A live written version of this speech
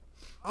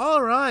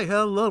All right,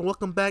 hello, and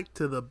welcome back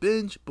to the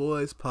Binge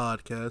Boys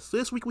podcast.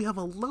 This week we have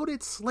a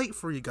loaded slate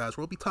for you guys.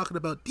 We'll be talking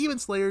about Demon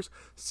Slayer's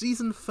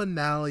season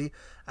finale,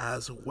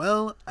 as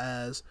well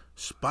as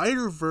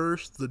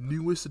Spider-Verse, the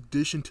newest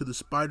addition to the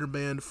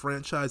Spider-Man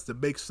franchise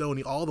that makes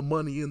Sony all the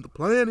money in the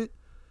planet.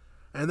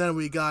 And then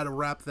we gotta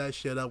wrap that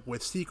shit up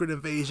with Secret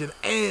Invasion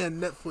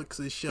and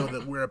Netflix's show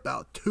that we're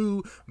about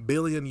 2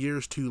 billion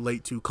years too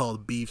late to,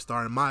 called Beef,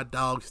 starring my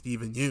dog,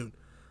 Steven Yeun.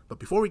 But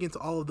before we get into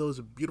all of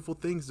those beautiful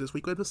things this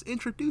week, let's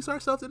introduce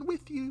ourselves. And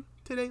with you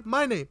today,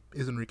 my name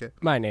is Enrique.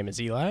 My name is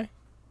Eli.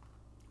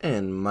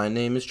 And my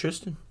name is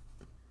Tristan.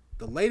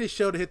 The latest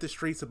show to hit the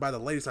streets, and by the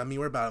latest, I mean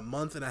we're about a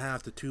month and a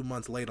half to 2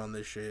 months late on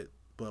this shit.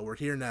 But we're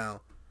here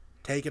now.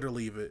 Take it or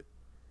leave it.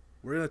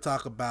 We're going to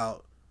talk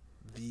about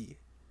the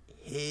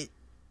hit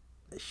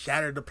that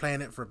shattered the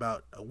planet for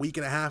about a week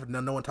and a half, and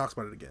no one talks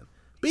about it again.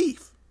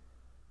 Beef!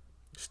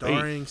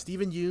 Starring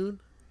Steven Yeun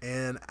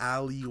and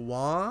Ali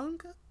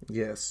Wong.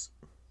 Yes.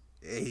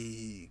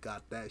 Hey,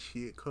 got that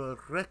shit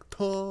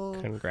correcto.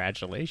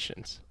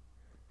 Congratulations.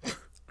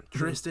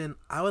 Tristan,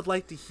 I would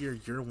like to hear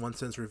your 1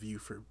 cent review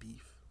for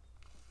Beef.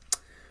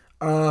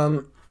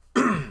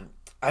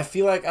 I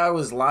feel like I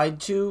was lied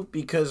to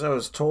because I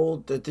was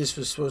told that this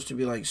was supposed to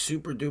be like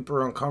super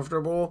duper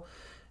uncomfortable,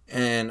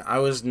 and I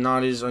was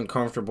not as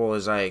uncomfortable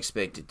as I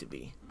expected to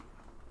be.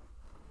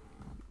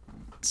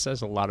 It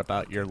says a lot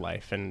about your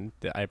life, and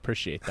I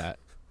appreciate that.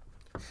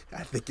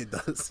 I think it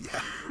does,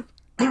 yeah.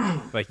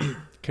 Like,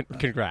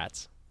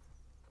 congrats.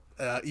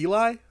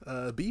 Eli,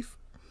 Beef?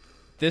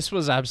 This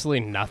was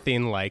absolutely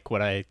nothing like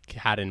what I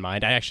had in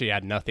mind. I actually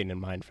had nothing in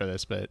mind for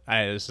this, but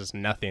this is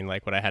nothing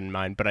like what I had in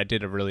mind, but I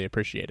did really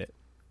appreciate it.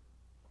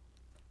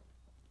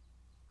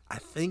 I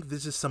think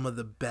this is some of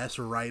the best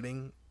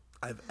writing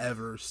I've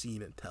ever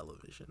seen in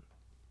television.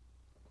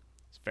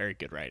 It's very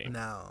good writing.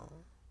 Now,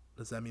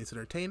 does that mean it's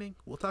entertaining?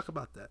 We'll talk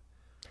about that.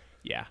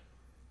 Yeah.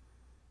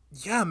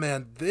 Yeah,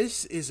 man,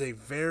 this is a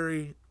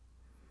very...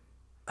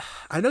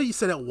 I know you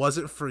said it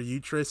wasn't for you,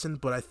 Tristan,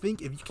 but I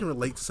think if you can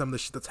relate to some of the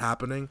shit that's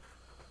happening,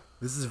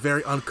 this is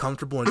very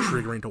uncomfortable and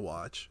triggering to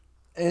watch.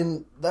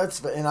 And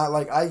it's not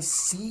like I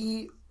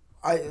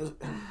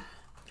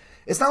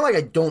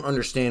don't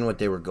understand what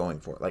they were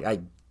going for. Like, I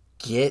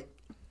get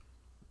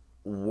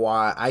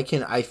why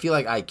I feel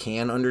like I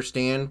can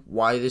understand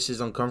why this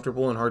is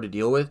uncomfortable and hard to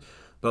deal with,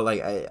 but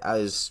like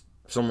as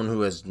someone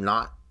who has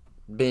not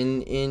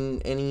been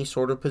in any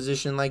sort of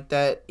position like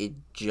that, it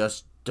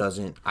just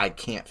doesn't. I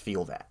can't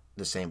feel that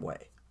the same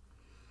way.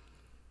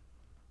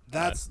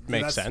 That's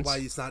makes sense. Why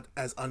it's not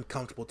as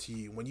uncomfortable to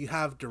you when you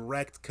have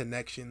direct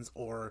connections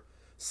or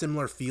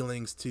similar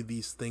feelings to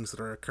these things that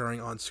are occurring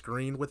on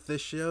screen with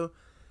this show.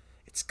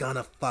 It's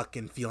gonna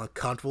fucking feel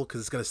uncomfortable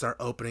because it's gonna start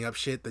opening up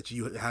shit that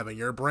you have in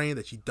your brain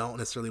that you don't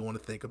necessarily want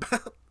to think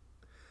about.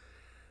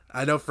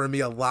 I know for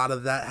me, a lot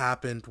of that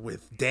happened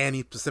with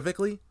Danny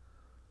specifically.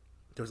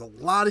 There was a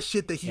lot of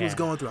shit that he was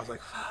going through. I was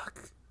like, fuck.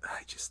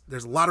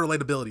 There's a lot of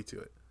relatability to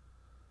it.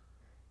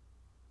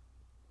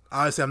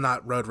 Obviously, I'm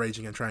not road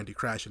raging and trying to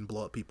crash and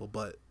blow up people,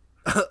 but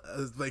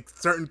like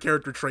certain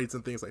character traits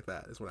and things like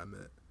that is what I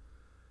meant.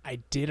 I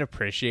did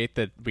appreciate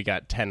that we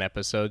got 10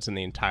 episodes in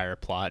the entire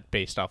plot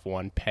based off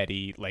one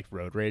petty like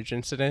road rage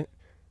incident,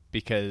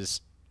 because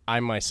I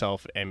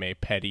myself am a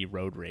petty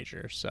road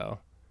rager, so...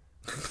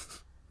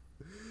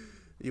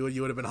 You would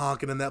have been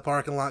honking in that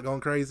parking lot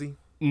going crazy?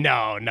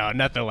 No,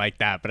 nothing like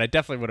that, but I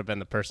definitely would have been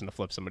the person to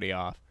flip somebody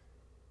off.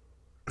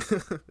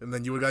 And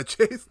then you would have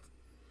got chased?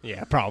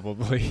 Yeah,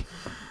 probably.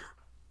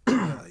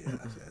 Yeah,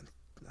 man.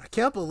 I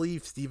can't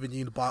believe Steven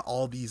Yeun bought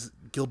all these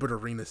Gilbert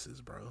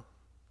Arenases, bro,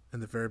 in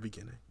the very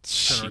beginning.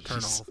 Trying to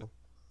return all of them.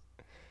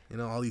 You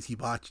know, all these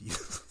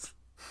hibachis.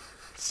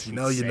 you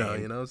know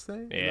what I'm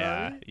saying?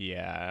 Yeah,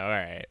 yeah, all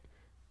right.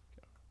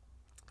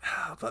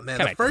 But man,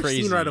 Kinda the first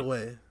crazy. scene right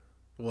away.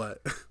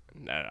 What?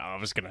 No, I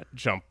was going to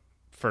jump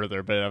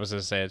further, but I was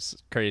going to say it's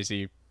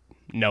crazy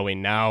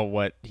knowing now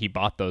what he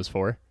bought those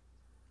for.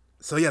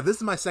 So yeah, this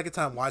is my second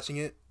time watching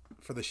it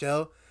for the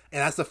show,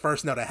 and that's the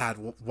first note I had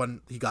when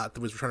he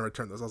was trying to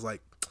return those. I was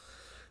like,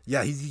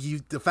 yeah,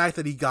 he the fact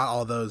that he got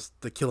all those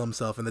to kill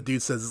himself, and the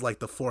dude says it's like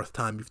the 4th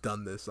time you've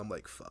done this. I'm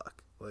like,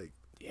 fuck. Like,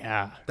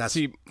 yeah.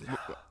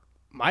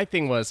 My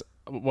thing was,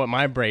 what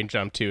my brain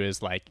jumped to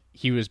is like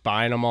he was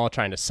buying them all,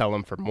 trying to sell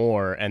them for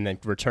more, and then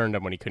returned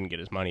them when he couldn't get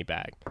his money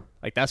back.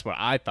 Like that's what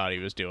I thought he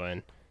was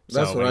doing.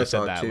 That's so what when I he said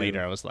thought that too.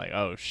 later, I was like,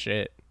 oh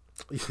shit.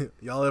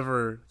 y'all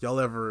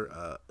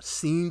ever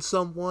seen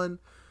someone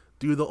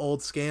do the old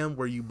scam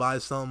where you buy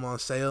something on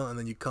sale and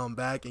then you come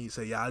back and you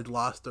say, yeah, I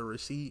lost the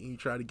receipt, and you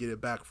try to get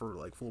it back for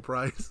like full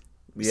price?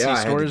 Yeah, I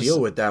had to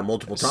deal with that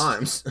multiple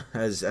times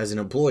as an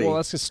employee. Well,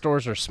 that's because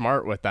stores are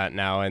smart with that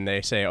now, and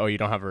they say, oh, you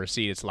don't have a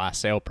receipt, it's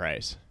last sale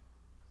price.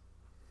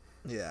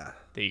 Yeah.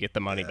 That you get the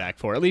money back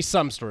for. At least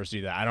some stores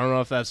do that. I don't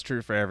know if that's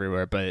true for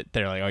everywhere, but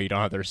they're like, oh, you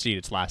don't have the receipt,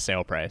 it's last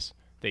sale price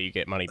that you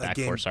get money back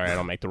for. Sorry, I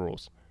don't make the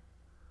rules.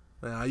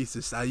 Man, I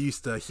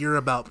used to hear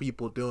about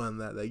people doing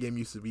that. That game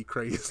used to be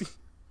crazy.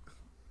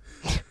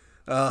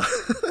 I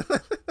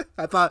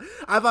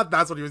I thought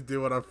that's what he was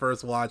doing on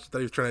first watch. I thought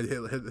he was trying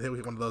to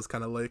hit one of those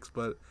kind of licks,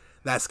 but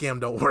that scam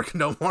don't work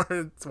no more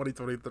in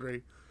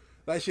 2023.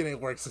 That shit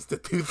ain't worked since the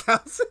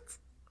 2000s.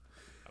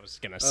 I was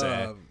gonna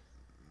say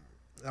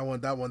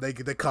that one they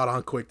caught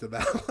on quick to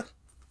that one.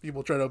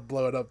 People try to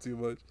blow it up too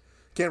much.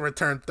 Can't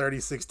return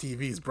 36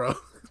 TVs, bro.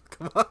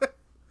 Come on.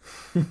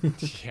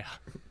 Yeah.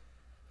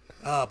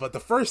 But the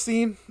first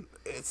scene,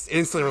 it's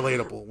instantly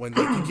relatable. When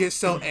like, you get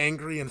so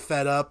angry and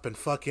fed up and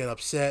fucking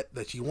upset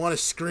that you want to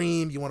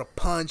scream, you want to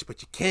punch,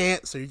 but you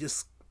can't, so you're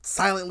just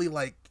silently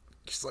like,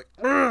 just like,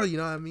 "Ugh," you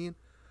know what I mean?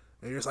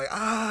 And you're just like,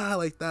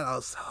 like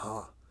that.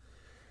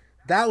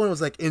 That one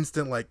was like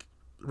instant like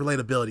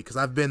relatability, because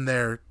I've been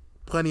there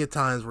plenty of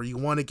times where you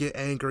want to get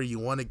angry, you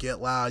want to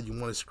get loud, you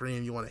want to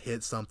scream, you want to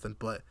hit something,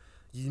 but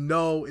you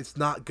know it's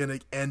not going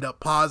to end up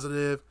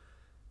positive.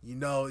 You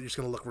know you're just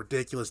going to look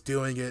ridiculous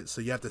doing it,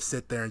 so you have to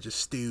sit there and just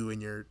stew in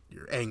your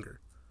anger.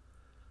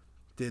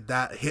 Did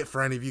that hit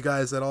for any of you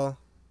guys at all?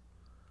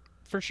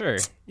 For sure.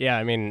 Yeah,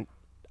 I mean,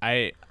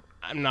 I'm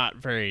not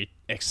very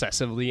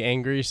excessively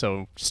angry,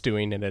 so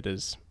stewing in it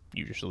is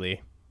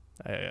usually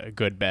a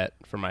good bet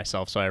for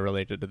myself, so I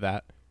related to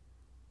that.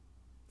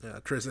 Yeah,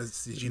 Tristan,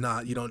 did you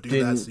not? You don't do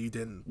that, so you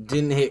didn't.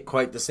 Didn't hit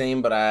quite the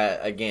same, but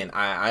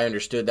I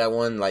understood that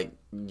one. Like,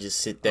 you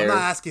just sit there. I'm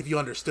not asking if you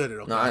understood it.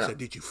 Okay, No, I said,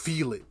 did you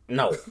feel it?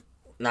 No,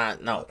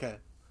 no. Okay.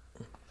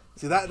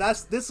 See,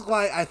 this is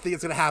why I think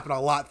it's gonna happen a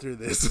lot through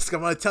this.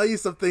 I'm gonna tell you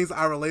some things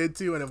I related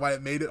to, and why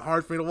it made it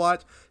hard for me to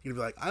watch. You're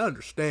gonna be like, I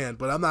understand,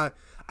 but I'm not.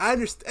 I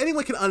understand.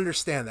 Anyone can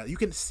understand that. You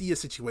can see a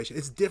situation.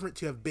 It's different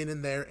to have been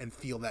in there and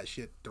feel that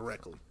shit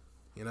directly,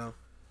 you know.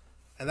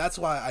 And that's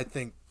why I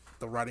think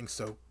the writing's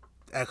so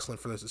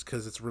excellent for this, is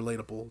because it's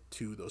relatable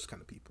to those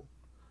kind of people.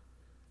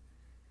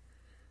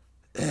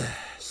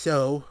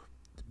 So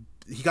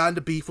he got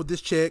into beef with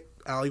this chick,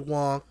 Ali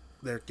Wong.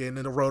 They're getting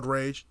into road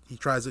rage. He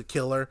tries to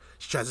kill her.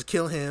 She tries to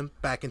kill him,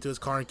 back into his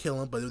car and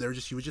kill him, but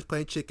she was just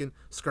playing chicken,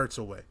 skirts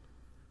away.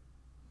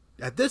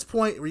 At this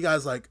point, where you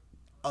guys like,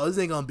 oh, this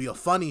ain't gonna be a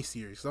funny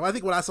series. So I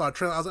think when I saw a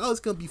trailer, I was like, oh,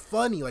 it's gonna be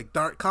funny, like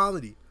dark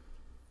comedy.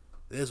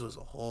 This was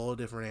a whole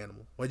different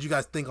animal. What did you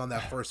guys think on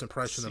that first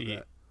impression of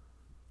that?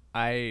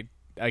 I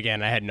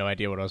had no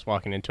idea what I was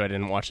walking into. I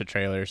didn't watch the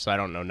trailer, so I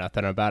don't know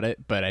nothing about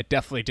it, but I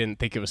definitely didn't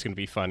think it was going to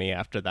be funny.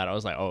 After that, I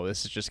was like, oh,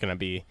 this is just going to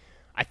be...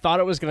 I thought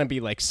it was going to be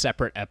like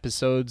separate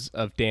episodes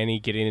of Danny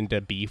getting into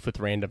beef with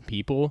random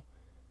people,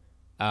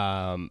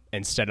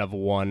 instead of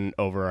one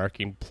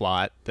overarching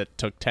plot that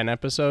took 10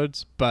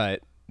 episodes.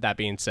 But that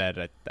being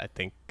said, I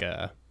think...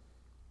 I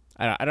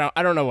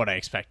don't know what I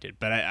expected,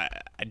 but I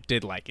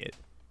did like it.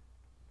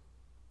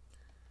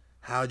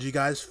 How'd you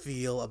guys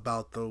feel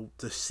about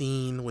the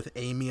scene with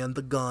Amy and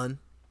the gun?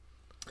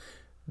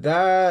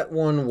 That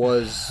one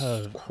was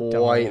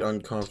quite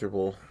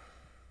uncomfortable.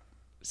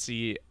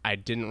 See, I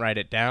didn't write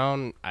it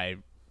down. I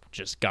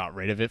just got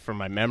rid of it from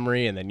my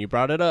memory, and then you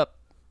brought it up,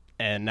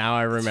 and now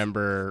I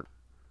remember.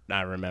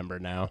 I remember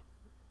now.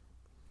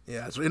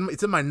 Yeah,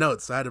 it's in my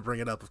notes, so I had to bring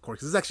it up, of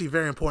course. This is actually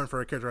very important for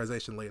a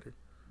characterization later.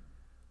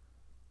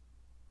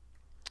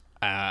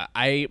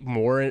 I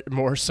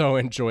more so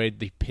enjoyed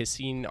the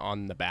pissing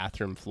on the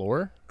bathroom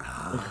floor.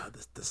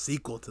 The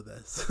sequel to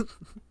this.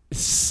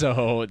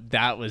 So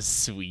that was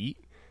sweet.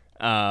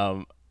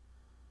 I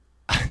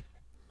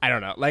don't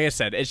know. Like I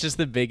said, it's just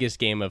the biggest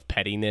game of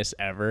pettiness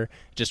ever,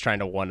 just trying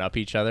to one-up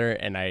each other,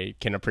 and I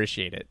can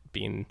appreciate it,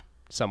 being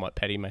somewhat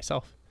petty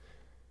myself.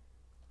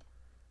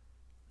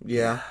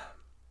 Yeah.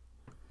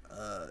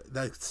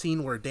 That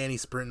scene where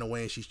Danny's sprinting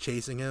away and she's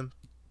chasing him,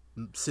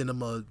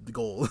 cinema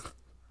gold.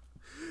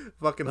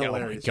 Fucking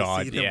hilarious. Oh my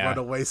God, you see him run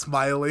away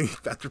smiling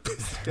after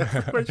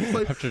pissing. She's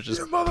like, after just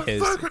you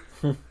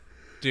motherfucker.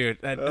 Dude,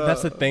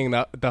 that's the thing.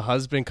 The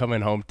husband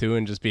coming home too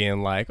and just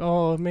being like,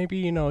 oh,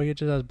 maybe, he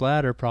just has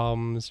bladder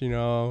problems,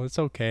 it's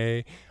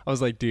okay. I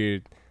was like,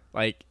 dude,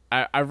 like,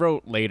 I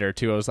wrote later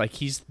too. I was like,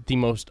 he's the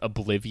most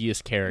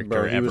oblivious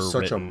character ever was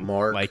such written. A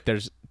mark. Like,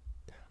 there's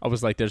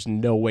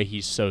no way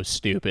he's so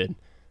stupid.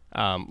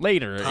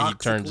 Later, he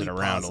turns it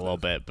around a little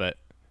bit, but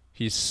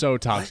he's so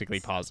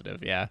toxically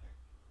positive. Yeah.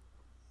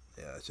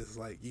 Yeah, it's just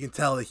like, you can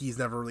tell that he's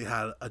never really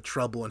had a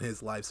trouble in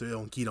his life, so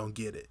he don't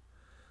get it.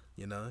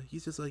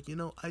 He's just like,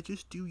 I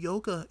just do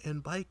yoga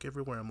and bike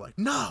everywhere. I'm like,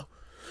 no,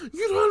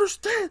 you don't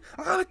understand.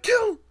 I gotta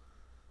kill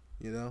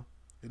him.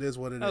 It is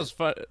what it is.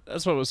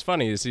 That's what was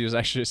funny, is he was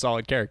actually a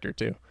solid character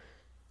too.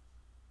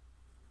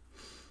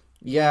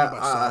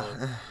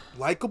 Yeah.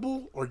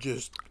 Likable or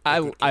just... I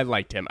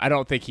liked him. I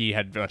don't think he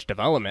had much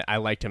development. I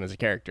liked him as a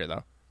character,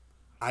 though.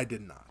 I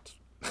did not.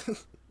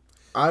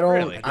 I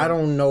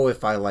don't know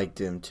if I liked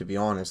him, to be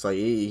honest. Like,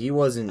 he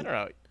wasn't... I don't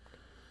know.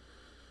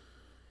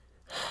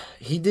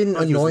 He didn't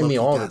annoy me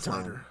all the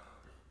time.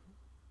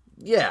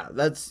 Yeah,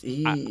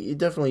 it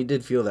definitely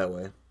did feel that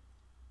way.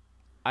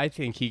 I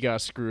think he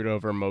got screwed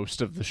over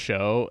most of the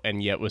show,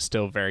 and yet was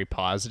still very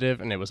positive,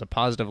 and it was a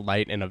positive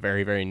light in a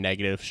very, very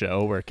negative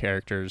show where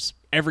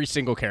every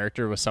single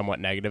character was somewhat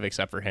negative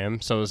except for him,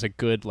 so it was a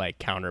good, like,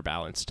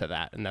 counterbalance to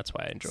that, and that's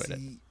why I enjoyed it.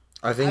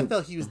 I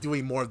felt he was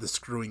doing more of the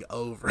screwing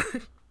over.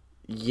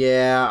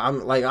 Yeah,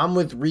 I'm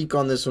with Reek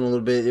on this one a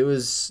little bit. It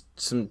was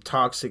some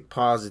toxic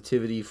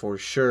positivity for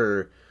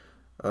sure.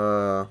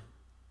 I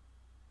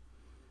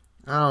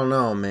don't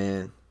know,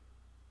 man.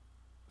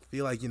 I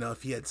feel like,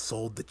 if he had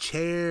sold the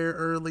chair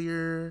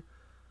earlier,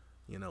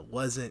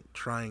 wasn't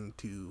trying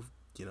to,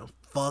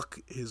 fuck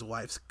his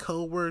wife's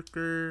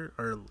coworker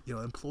or,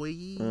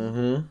 employee,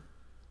 some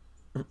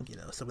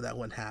of that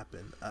wouldn't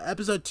happen.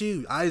 Episode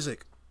 2,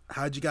 Isaac.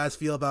 How'd you guys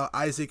feel about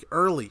Isaac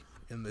early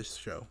in this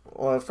show?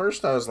 Well, at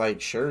first I was like,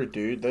 sure,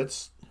 dude,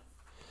 that's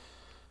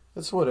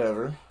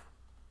whatever.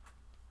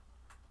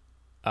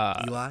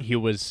 Eli? He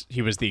was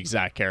the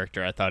exact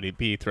character I thought he'd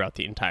be throughout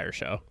the entire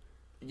show.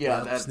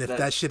 Yeah, sniff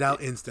that shit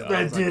out instantly.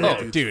 That did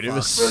Oh, dude, it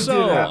was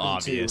so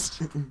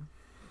obvious.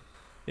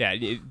 Yeah,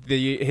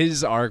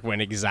 his arc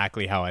went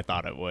exactly how I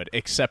thought it would,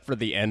 except for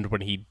the end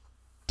when he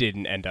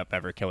didn't end up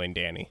ever killing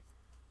Danny.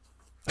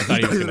 I thought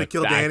he was gonna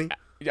kill Danny.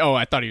 Oh,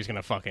 I thought he was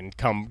gonna fucking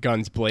come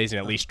guns blazing,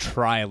 at least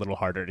try a little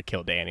harder to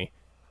kill Danny.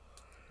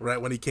 Right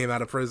when he came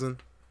out of prison.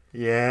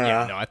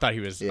 Yeah, no, I thought he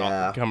was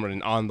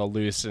coming on the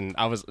loose, and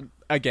I was,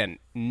 again,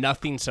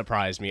 nothing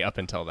surprised me up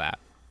until that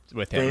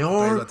with him. They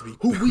are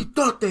who we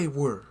thought they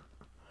were.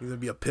 He's going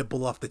to be a pit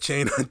bull off the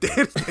chain on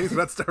Danny. He's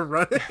about to start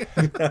running.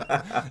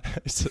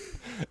 This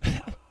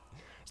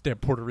damn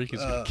Puerto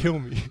Rican's going to kill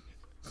me.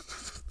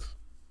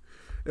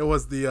 It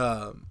was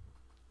the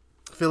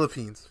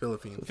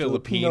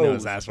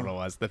Filipinos, that's what it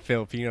was. The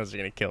Filipinos are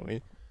going to kill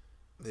me.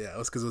 Yeah, it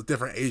was because it was a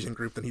different Asian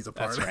group than he's a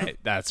part of.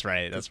 That's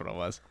right. That's what it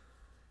was.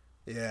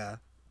 Yeah.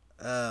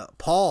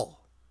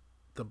 Paul,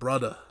 the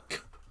brother.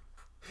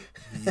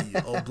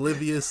 The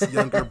oblivious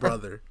younger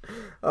brother.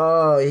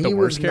 Oh, he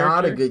was character?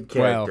 not a good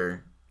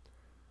character.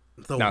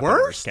 Not worst?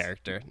 The worst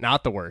character.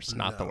 Not the worst.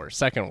 Not the worst.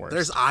 Second worst.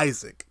 There's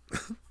Isaac.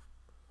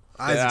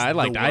 I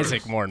liked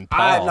Isaac more than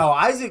Paul.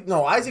 Isaac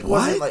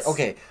wasn't like,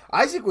 okay,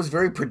 Isaac was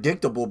very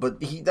predictable, but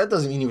that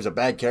doesn't mean he was a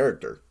bad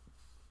character.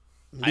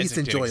 Least Isaac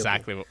did enjoyable.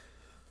 exactly what...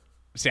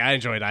 See, I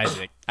enjoyed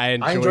Isaac. I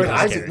enjoyed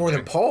Isaac character more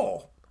than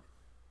Paul.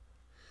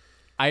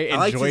 I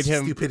liked enjoyed his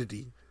him.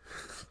 stupidity.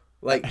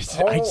 Like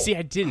Paul,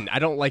 I didn't. I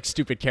don't like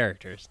stupid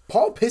characters.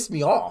 Paul pissed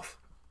me off.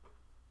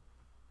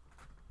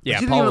 Yeah,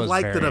 But you Paul didn't even was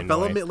like very the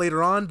development annoying.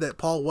 later on that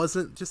Paul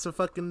wasn't just a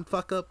fucking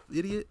fuck up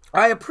idiot.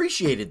 I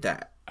appreciated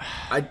that.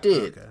 I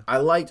did. Okay. I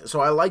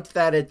liked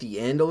that at the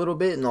end a little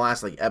bit in the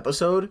last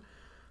episode,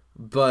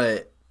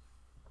 but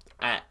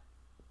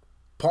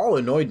Paul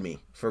annoyed me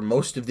for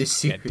most of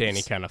this Yeah, series.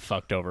 Danny kind of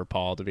fucked over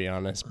Paul, to be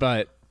honest.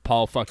 But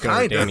Paul fucked over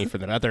Kinda. Danny for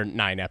the other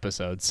 9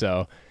 episodes.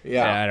 So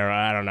Yeah.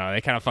 I don't know.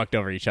 They kind of fucked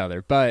over each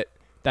other. But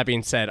that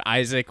being said,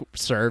 Isaac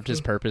served his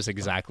purpose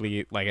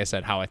exactly, like I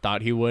said, how I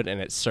thought he would,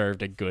 and it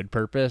served a good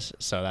purpose.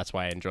 So that's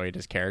why I enjoyed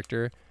his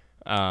character.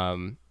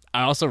 I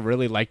also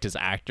really liked his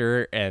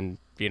actor, and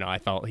I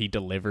felt he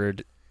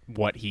delivered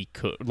what he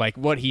could, like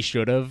what he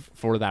should have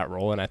for that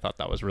role, and I thought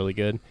that was really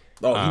good.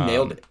 Oh, he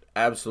nailed it.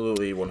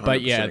 Absolutely 100%.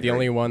 But yeah, the agree.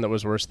 only one that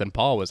was worse than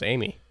Paul was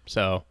Amy.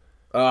 So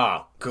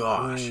Oh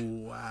gosh.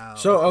 Ooh, wow.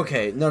 So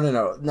okay, no.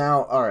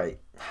 Now, all right.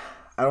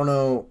 I don't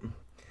know.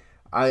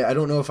 I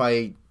don't know if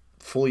I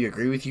fully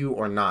agree with you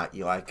or not,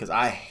 Eli, because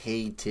I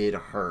hated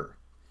her.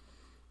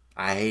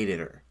 I hated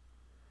her.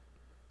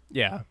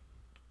 yeah.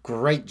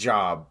 Great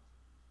job.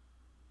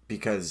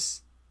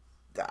 Because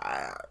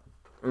I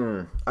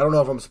don't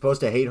know if I'm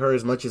supposed to hate her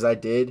as much as I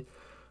did,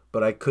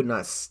 but I could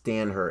not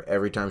stand her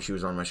every time she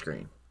was on my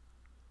screen.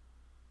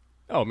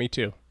 Oh, me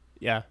too.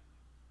 Yeah.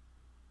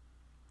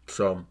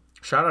 So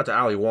shout out to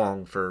Ali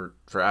Wong for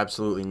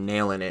absolutely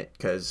nailing it,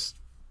 because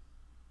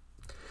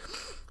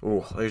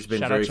there's been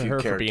Shout very out to few her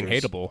characters. for being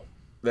hateable.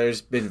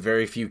 There's been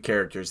very few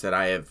characters that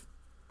I have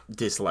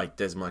disliked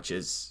as much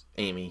as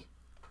Amy.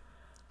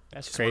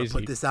 That's Just want to crazy.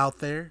 put this out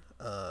there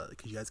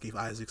because you guys gave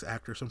Isaac's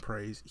actor some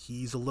praise.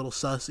 He's a little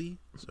sussy,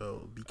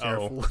 so be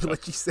careful with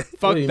what you say.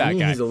 Fuck What do you that mean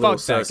guy. he's a little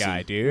Fuck that sussy?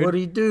 guy, dude. What'd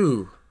he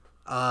do?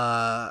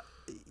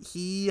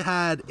 He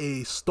had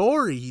a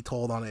story he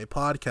told on a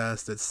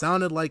podcast that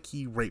sounded like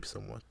he raped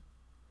someone.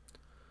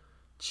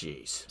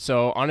 Jeez.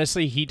 So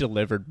honestly, he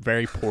delivered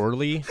very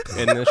poorly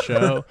in this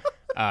show.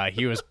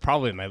 He was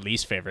probably my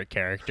least favorite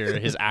character.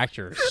 His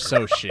actor is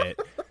so shit.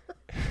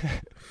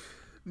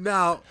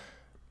 Now,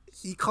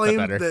 he claimed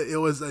better. that it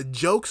was a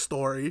joke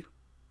story.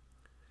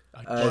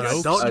 But I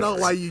Jokes? don't know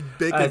why you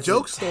make a That's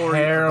joke story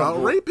terrible.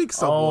 about raping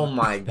Oh someone.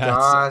 my That's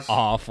gosh.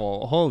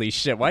 awful. Holy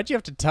shit. Why'd you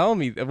have to tell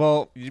me?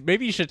 Well,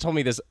 maybe you should have told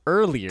me this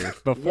earlier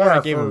before Yeah,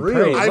 I gave for him real.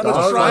 praise. I What the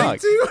was trying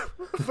fuck?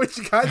 to, but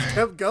you guys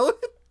kept going.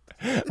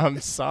 I'm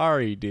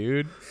sorry,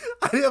 dude.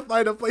 I didn't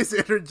find a place to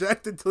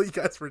interject until you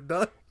guys were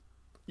done.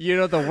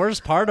 The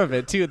worst part of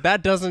it, too,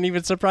 that doesn't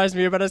even surprise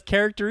me about his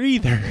character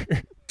either.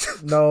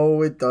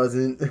 No, it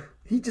doesn't.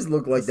 He just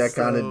looked like that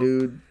kind of So-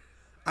 dude.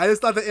 I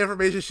just thought the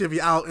information should be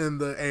out in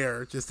the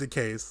air just in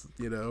case,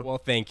 Well,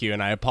 thank you,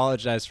 and I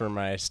apologize for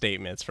my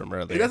statements from It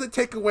earlier. doesn't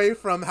take away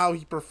from how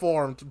he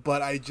performed,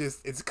 but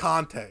it's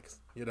context,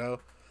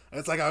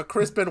 It's like how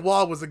Chris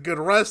Benoit was a good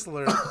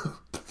wrestler.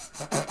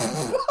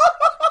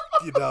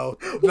 Not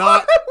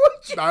Why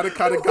would Not the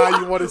kind of guy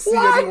you want to see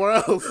anywhere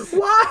else.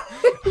 Why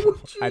would you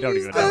I don't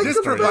use even that know.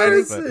 Just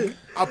comparison?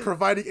 I'm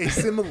providing a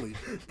simile.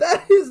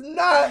 That's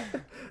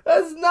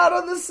not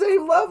on the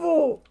same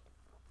level.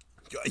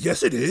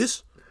 Yes, it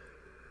is.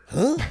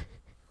 Huh?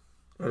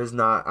 That is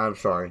not. I'm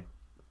sorry.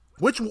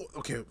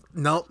 Okay,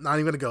 no, not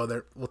even gonna go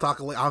there. We'll talk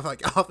off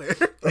air.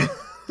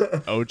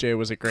 OJ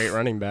was a great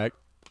running back.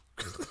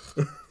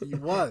 He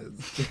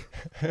was.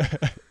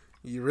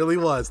 He really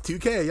was.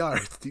 2K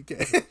yards.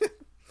 2K.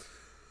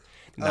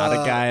 Not a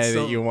guy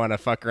that you want to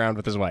fuck around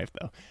with his wife,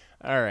 though.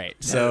 All right,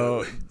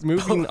 so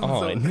moving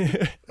on.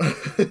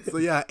 So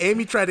yeah,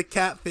 Amy tried to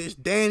catfish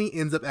Danny,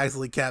 ends up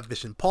accidentally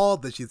catfishing Paul.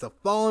 That she's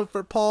falling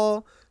for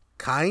Paul,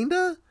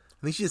 kinda.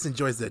 I think she just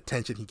enjoys the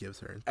attention he gives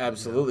her.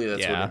 Absolutely,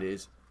 that's what it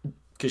is.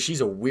 Because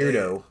she's a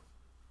weirdo.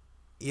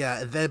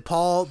 Yeah, and then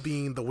Paul,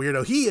 being the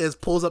weirdo he is,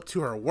 pulls up to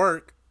her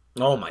work.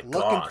 Oh my looking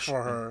gosh.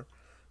 for her.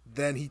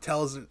 Then he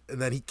tells her,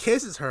 and then he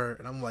kisses her,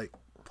 and I'm like,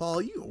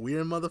 Paul, you a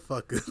weird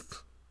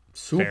motherfucker.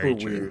 Super Very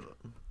weird.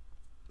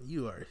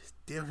 You are a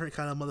different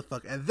kind of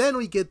motherfucker. And then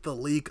we get the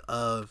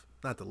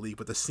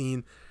the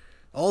scene,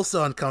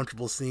 also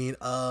uncomfortable scene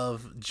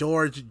of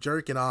George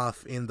jerking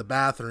off in the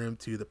bathroom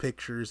to the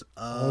pictures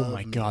of. Oh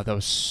my god, that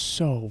was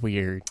so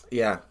weird.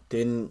 Yeah,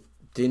 didn't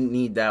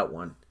need that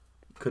one.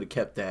 Could have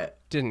kept that.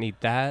 Didn't need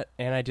that,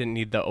 and I didn't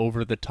need the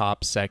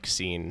over-the-top sex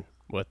scene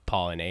with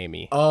Paul and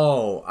Amy.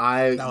 Oh,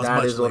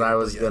 that is what I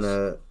was later,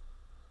 gonna.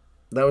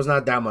 That was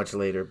not that much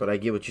later, but I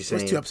get what you're It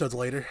saying. was 2 episodes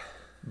later.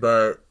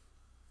 But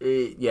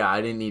I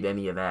didn't need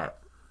any of that.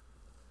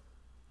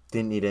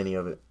 Didn't need any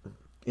of it.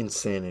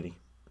 Insanity.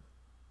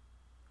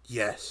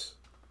 Yes.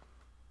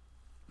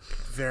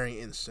 Very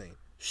insane.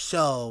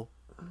 So,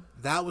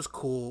 that was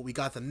cool. We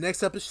got the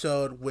next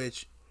episode,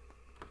 which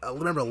I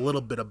remember a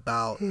little bit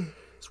about.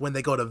 It's when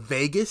they go to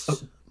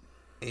Vegas.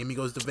 Amy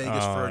goes to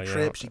Vegas for a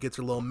trip. She gets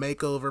her little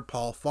makeover.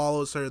 Paul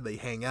follows her. They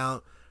hang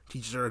out.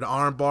 Teaches her an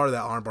armbar.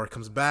 That armbar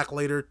comes back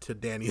later to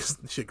Danny's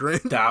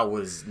chagrin. That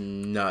was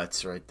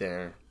nuts right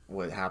there.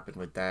 What happened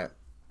with that?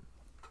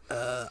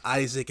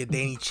 Isaac and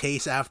Danny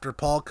chase after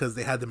Paul because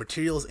they had the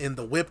materials in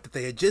the whip that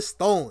they had just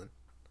stolen.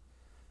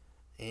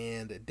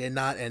 And it did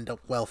not end up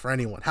well for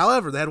anyone.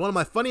 However, they had one of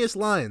my funniest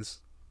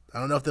lines. I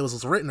don't know if this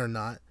was written or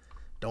not.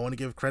 Don't want to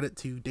give credit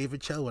to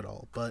David Choe at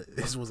all, but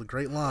this was a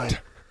great line.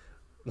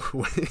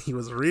 When he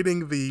was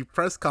reading the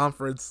press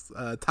conference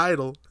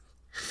title,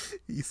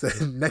 he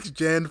said, "Next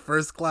gen,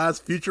 first class,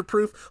 future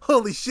proof.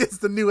 Holy shit, it's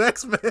the new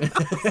X-Men."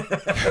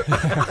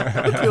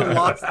 I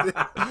lost it.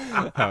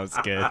 That was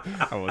good.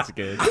 That was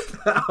good.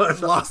 I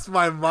lost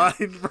my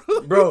mind,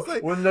 bro. Bro,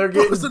 Like, when they're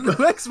what's getting the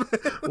new X-Men?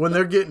 when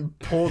they're getting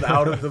pulled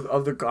out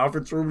of the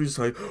conference room, he's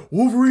like,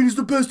 "Wolverine is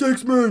the best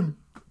X-Men."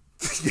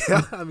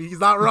 Yeah, I mean, he's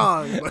not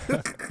wrong.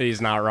 But He's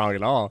not wrong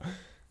at all.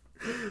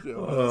 it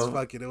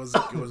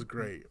was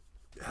great.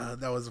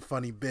 That was a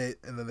funny bit,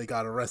 and then they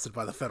got arrested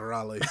by the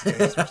Federales.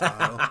 Gangster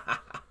style.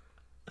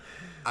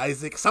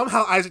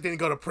 Somehow Isaac didn't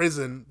go to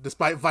prison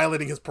despite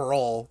violating his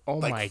parole Oh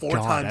like my 4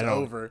 god. times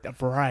over.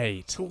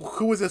 Right.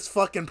 Who was this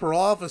fucking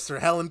parole officer?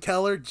 Helen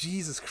Keller?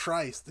 Jesus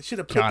Christ. They should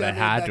have put God, that it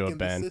man had back to in have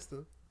the been.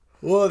 system.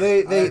 Well,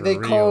 they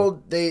Unreal.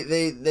 called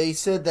they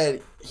said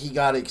that he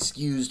got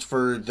excused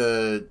for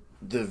the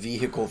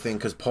vehicle thing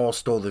because Paul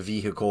stole the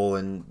vehicle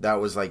and that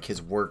was like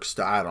his work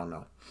stuff. I don't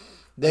know.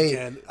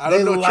 They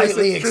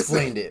lightly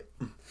explained it.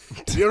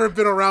 You ever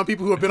been around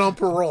people who have been on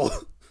parole?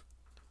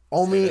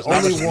 Only Not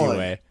much one.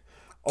 leeway.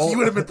 You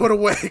would have been put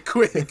away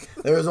quick.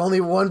 There was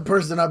only one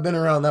person I've been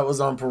around that was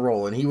on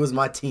parole, and he was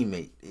my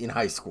teammate in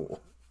high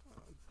school.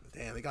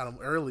 Damn, they got him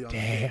early on the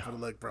Damn. game for the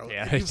look, bro.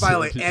 Yeah, If you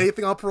violate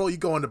anything on parole, you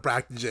go into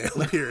back to jail,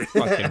 period.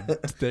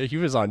 Fucking, he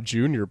was on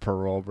junior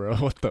parole, bro.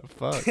 What the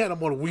fuck? Yeah,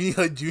 I'm on Weenie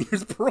Hut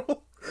Junior's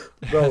parole.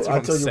 Bro, That's what I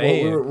I'm tell you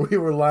saying. what, we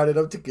were lining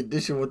up to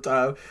condition one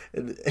time,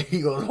 and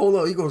he goes, "Hold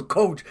on," he goes,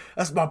 "Coach,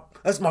 that's my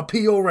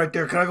PO right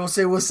there. Can I go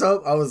say what's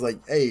up?" I was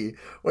like, "Hey,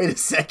 wait a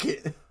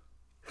second."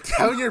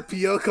 Having your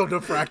PO come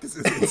to practice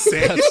is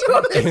insane.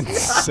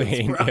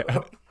 Insane.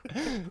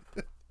 Yeah.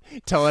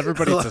 Tell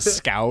everybody it's a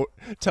scout.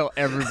 Tell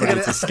everybody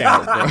it's a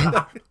scout,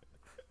 bro.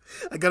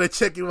 I gotta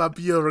check in my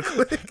PO real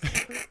quick.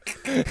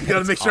 You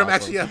gotta make sure I'm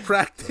actually at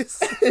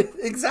practice.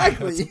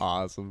 Exactly. That's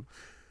awesome.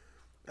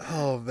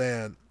 Oh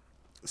man.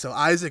 So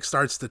Isaac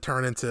starts to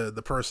turn into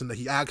the person that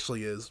he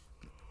actually is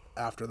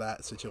after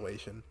that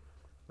situation,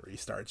 where he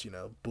starts,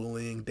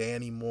 bullying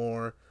Danny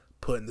more,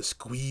 putting the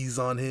squeeze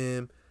on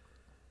him.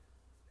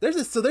 There's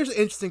an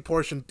interesting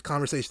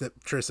conversation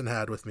that Tristan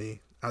had with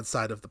me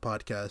outside of the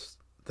podcast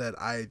that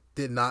I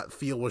did not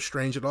feel was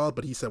strange at all,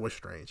 but he said was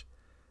strange.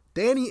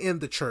 Danny in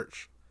the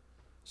church.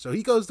 So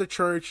he goes to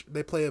church,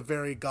 they play a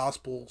very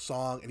gospel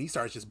song, and he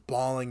starts just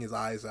bawling his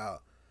eyes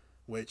out,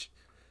 which,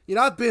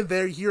 I've been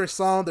there. You hear a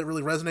song that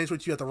really resonates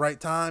with you at the right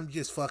time, you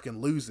just fucking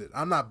lose it.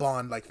 I'm not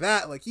bawling like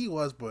that, like he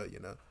was, but,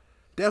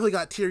 definitely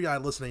got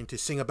teary-eyed listening to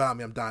Sing About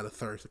Me, I'm Dying of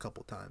Thirst a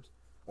couple of times.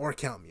 Or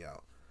Count Me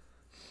Out.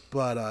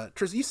 But,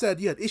 Tristan, you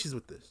said you had issues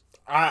with this.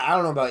 I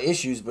don't know about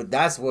issues, but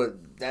that's what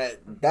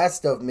that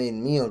stuff made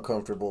me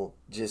uncomfortable.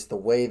 Just the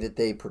way that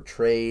they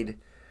portrayed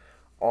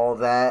all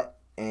that.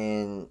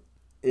 and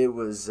it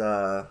was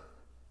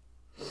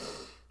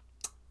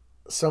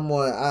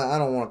somewhat, I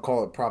don't want to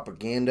call it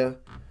propaganda,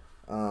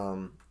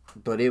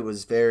 but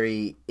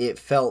it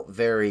felt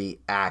very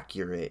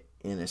accurate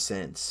in a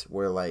sense,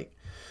 where like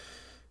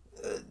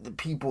the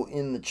people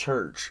in the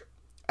church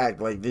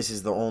act like this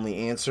is the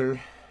only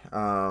answer,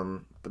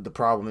 but the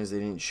problem is they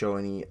didn't show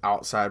any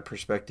outside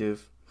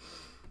perspective,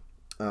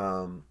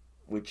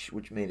 which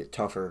made it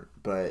tougher.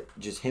 But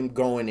just him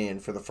going in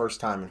for the first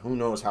time and who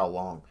knows how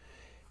long,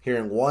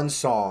 hearing one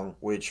song,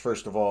 which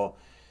first of all,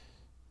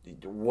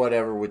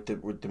 whatever with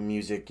the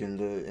music and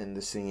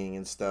the singing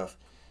and stuff,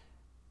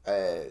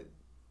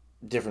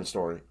 different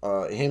story.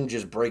 Him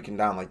just breaking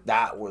down like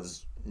that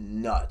was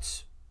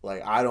nuts.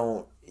 Like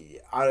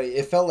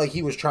it felt like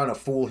he was trying to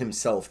fool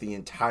himself the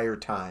entire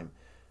time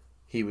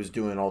he was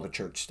doing all the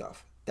church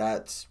stuff.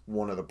 That's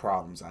one of the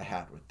problems I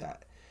had with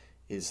that,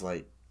 is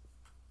like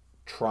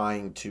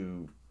trying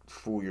to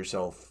fool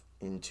yourself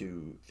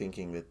into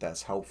thinking that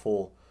that's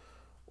helpful,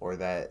 or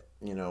that,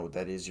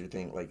 that is your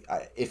thing. Like,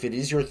 if it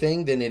is your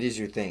thing, then it is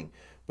your thing.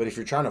 But if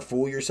you're trying to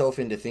fool yourself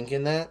into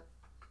thinking that,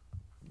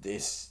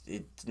 it's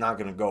not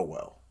going to go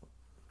well.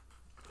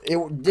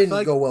 It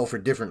didn't go well for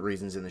different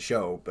reasons in the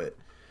show, but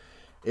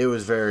it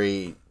was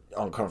very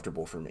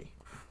uncomfortable for me.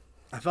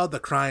 I felt the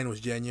crying was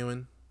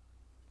genuine,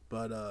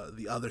 but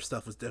the other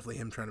stuff was definitely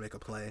him trying to make a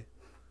play.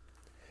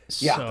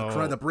 Yeah,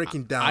 So the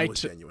breaking down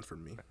was genuine for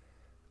me.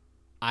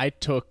 I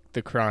took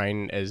the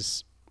crying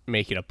as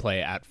making a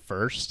play at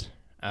first.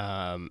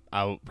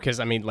 Because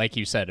I mean, like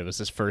you said, it was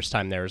his first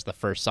time there. It was the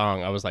first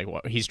song. I was like,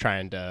 what? He's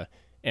trying to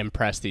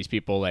impress these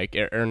people, like,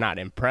 or not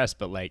impress,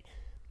 but like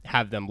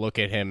have them look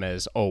at him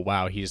as, oh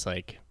wow, he's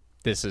like,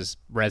 this is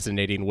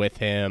resonating with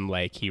him.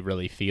 Like, he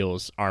really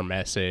feels our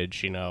message.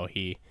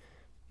 He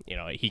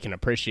can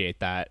appreciate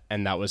that,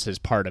 and that was his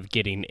part of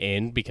getting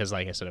in, because,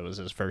 like I said, it was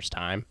his first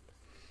time.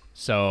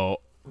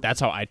 So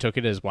that's how I took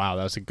it, as, wow,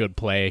 that was a good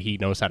play. He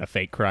knows how to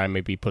fake cry.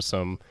 Maybe put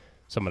some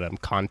of them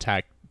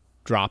contact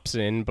drops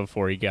in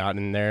before he got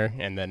in there,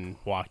 and then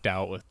walked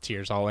out with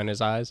tears all in his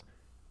eyes.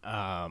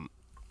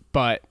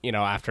 But,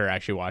 after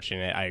actually watching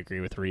it, I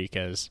agree with Reek,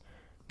 as,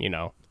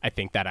 I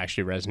think that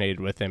actually resonated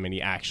with him, and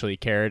he actually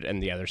cared,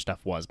 and the other stuff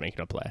was making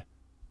a play.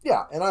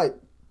 Yeah, and I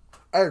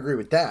agree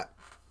with that.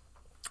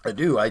 I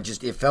do.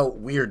 It felt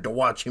weird to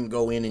watch him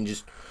go in and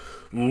just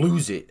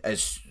lose it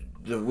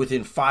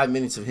within 5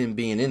 minutes of him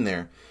being in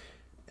there.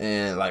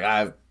 And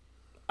like,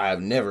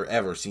 I've never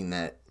ever seen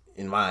that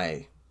in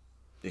my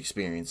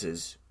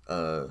experiences.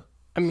 Over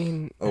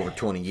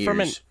 20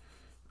 years.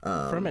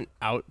 From an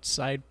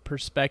outside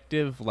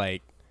perspective,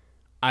 like,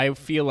 I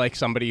feel like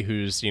somebody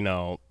who's,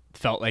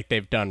 felt like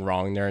they've done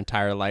wrong their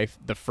entire life,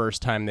 the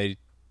first time they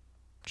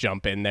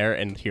jump in there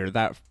and hear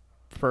that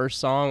first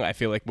song, I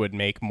feel like would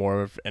make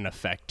more of an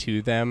effect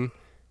to them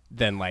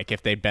than like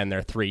if they'd been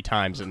there 3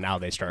 times and now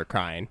they start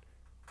crying.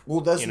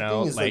 Well, that's the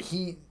thing, is like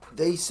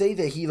they say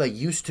that he like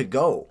used to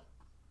go.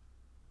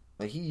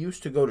 Like, he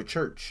used to go to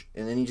church,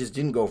 and then he just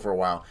didn't go for a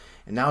while,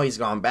 and now he's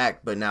gone back,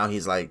 but now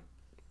he's like,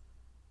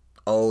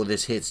 oh,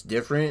 this hits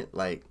different.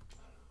 Like,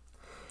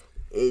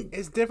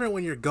 it's different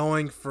when you're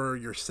going for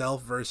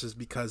yourself versus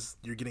because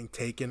you're getting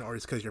taken, or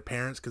it's because your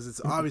parents, because it's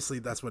obviously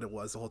that's what it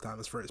was the whole time,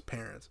 was for his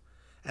parents.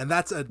 And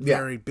that's a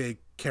very big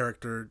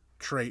character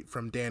trait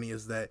from Danny,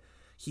 is that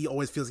he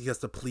always feels he has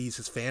to please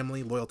his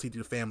family, loyalty to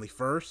the family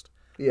first,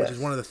 which is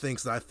one of the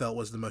things that I felt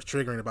was the most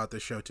triggering about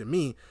this show to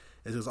me,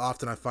 is it was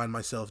often I find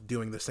myself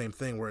doing the same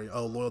thing where,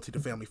 loyalty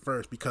to family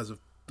first because of,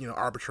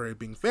 arbitrary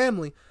being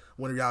family,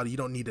 when in reality you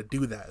don't need to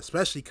do that,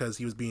 especially because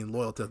he was being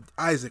loyal to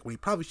Isaac when he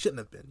probably shouldn't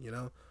have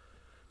been,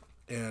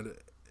 and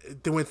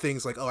doing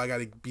things like, I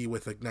gotta be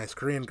with a nice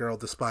Korean girl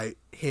despite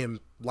him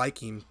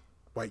liking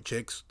white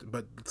chicks,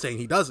 but saying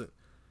he doesn't,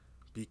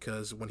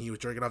 because when he was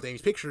jerking off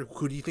Amy's picture,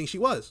 who do you think she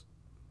was?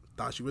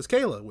 Thought she was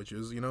Kayla, which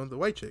is, the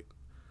white chick.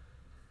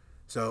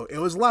 So it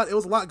was a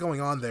lot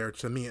going on there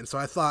to me, and so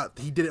I thought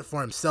he did it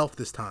for himself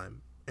this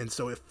time, and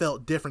so it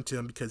felt different to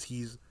him because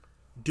he's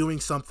doing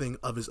something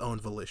of his own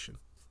volition.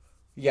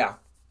 Yeah,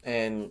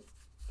 and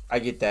I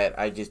get that.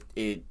 I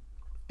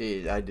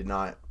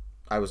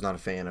was not a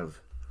fan of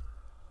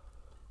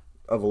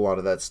a lot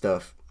of that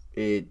stuff.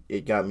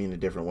 It got me in a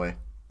different way.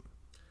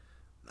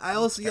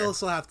 You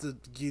also have to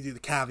give you the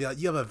caveat.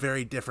 You have a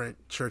very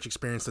different church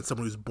experience than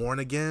someone who's born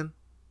again.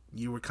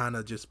 You were kind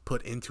of just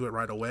put into it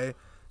right away.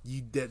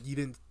 You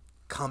didn't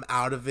come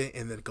out of it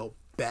and then go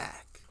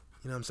back.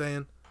 You know what I'm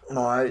saying?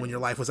 No, when your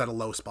life was at a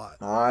low spot.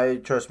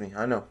 Trust me,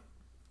 I know.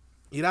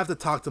 You'd have to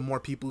talk to more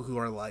people who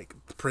are like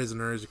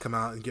prisoners who come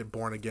out and get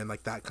born again,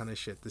 like that kind of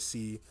shit, to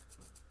see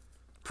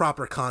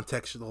proper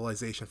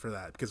contextualization for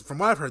that. Because from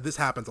what I've heard, this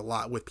happens a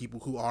lot with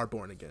people who are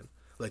born again.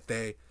 Like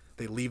they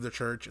leave the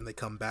church and they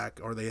come back,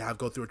 or they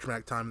go through a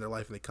traumatic time in their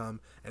life and they come,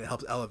 and it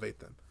helps elevate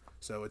them.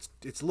 So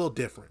it's a little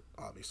different,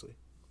 obviously.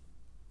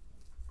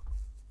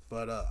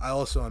 But I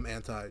also am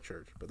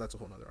anti-church, but that's a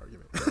whole other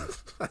argument.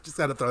 I just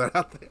had to throw that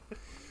out there.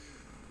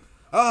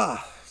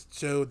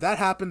 So that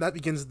happened. That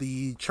begins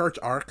the church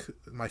arc,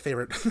 my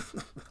favorite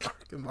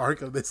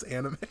arc of this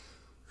anime.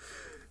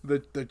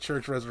 the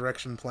church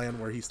resurrection plan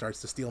where he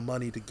starts to steal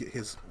money to get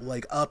his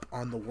leg up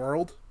on the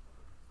world.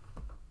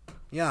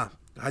 Yeah.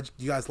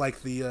 You guys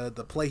like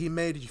the play he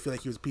made? Did you feel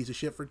like he was a piece of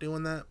shit for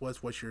doing that?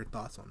 What's your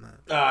thoughts on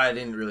that? I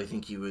didn't really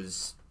think he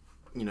was,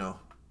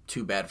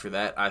 too bad for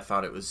that. I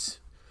thought it was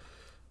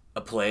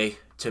a play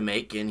to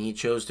make, and he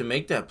chose to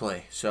make that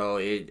play. So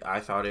I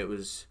thought it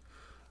was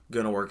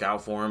going to work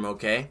out for him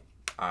okay.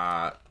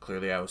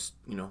 Clearly I was,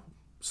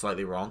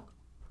 slightly wrong.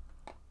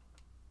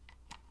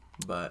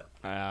 But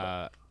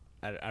I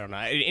don't know.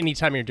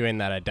 Anytime you're doing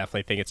that, I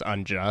definitely think it's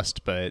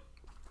unjust. But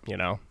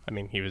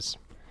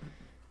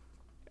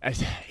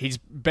he's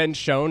been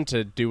shown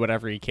to do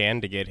whatever he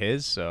can to get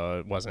his, so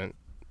it wasn't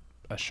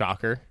a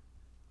shocker.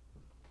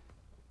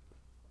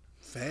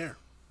 Fair.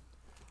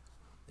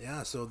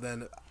 Yeah. So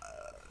then,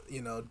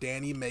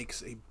 Danny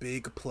makes a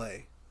big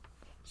play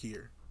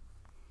here.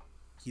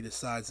 He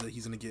decides that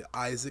he's gonna get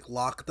Isaac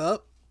locked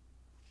up,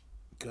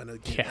 gonna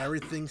get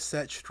everything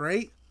set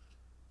straight,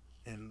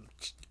 and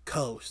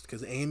coast,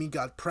 because Amy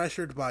got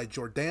pressured by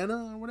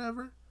Jordana or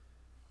whatever.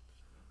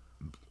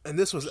 And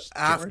this was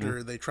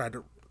after they tried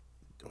to.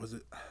 Was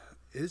it?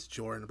 It's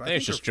Jordan. But I think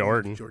it's just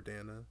Jordan.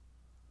 Jordana.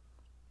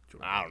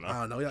 I don't know.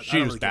 I don't know.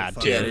 She was bad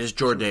too. Yeah, it is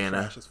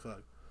Jordana.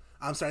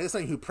 I'm sorry. This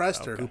thing who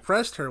pressed her. Who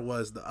pressed her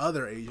was the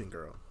other Asian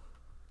girl.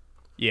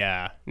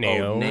 Yeah,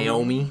 Naomi. Oh,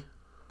 Naomi.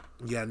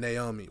 Yeah,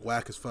 Naomi.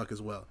 Whack as fuck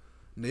as well.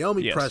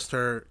 Naomi pressed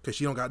her because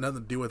she don't got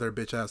nothing to do with her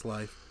bitch ass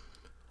life.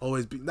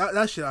 Always be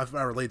that shit. I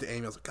relate to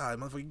Amy. I was like, God,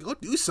 motherfucker, go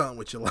do something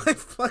with your life.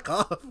 Fuck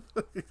off.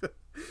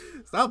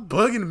 Stop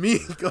bugging me.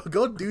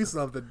 Go do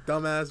something,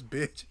 dumbass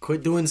bitch.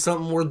 Quit doing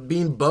something worth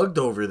being bugged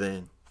over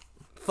then.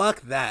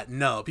 Fuck that.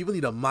 No, people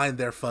need to mind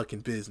their fucking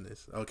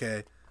business.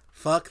 Okay,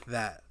 fuck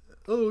that.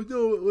 Oh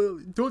no,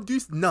 don't do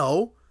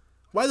no.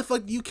 Why the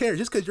fuck do you care?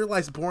 Just because your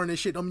life's boring and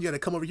shit, don't mean you gotta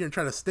come over here and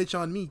try to snitch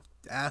on me,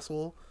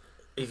 asshole.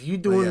 If you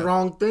doing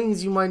wrong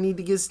things, you might need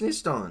to get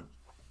snitched on.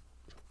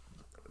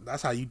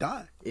 That's how you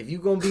die. If you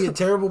gonna be a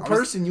terrible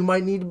person, you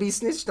might need to be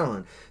snitched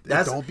on.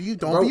 Don't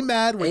be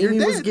mad when you're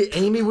dead.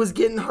 Amy was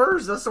getting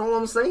hers. That's all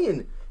I'm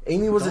saying.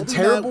 Amy was a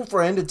terrible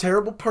friend, a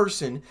terrible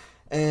person,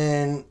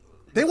 and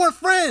they weren't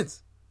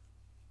friends.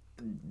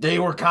 They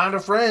were kind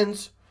of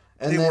friends.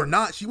 And they were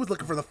not. She was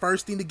looking for the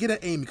first thing to get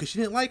at Amy because she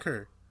didn't like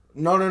her.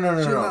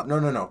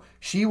 No.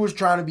 She was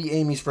trying to be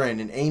Amy's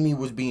friend, and Amy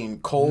was being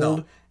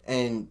cold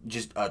and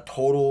just a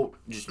total,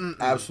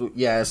 absolute,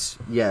 yes,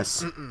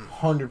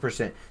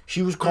 100%.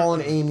 She was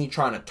calling Amy,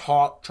 trying to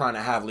talk, trying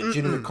to have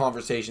legitimate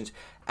conversations,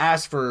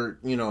 ask for,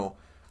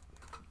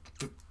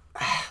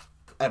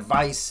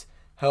 advice,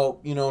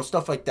 help,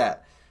 stuff like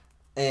that.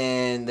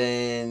 And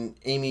then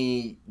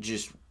Amy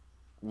just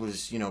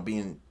was,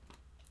 being,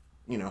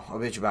 a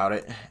bitch about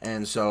it.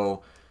 And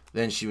so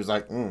then she was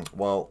like,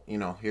 well,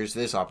 here's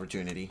this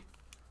opportunity.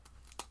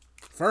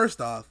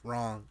 First off,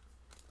 wrong.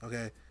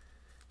 Okay.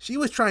 She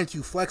was trying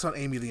to flex on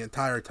Amy the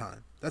entire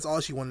time. That's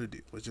all she wanted to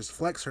do, was just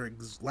flex her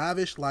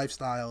lavish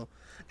lifestyle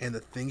and the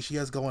things she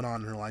has going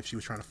on in her life. She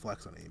was trying to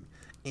flex on Amy.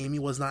 Amy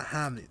was not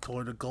having it.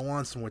 Told her to go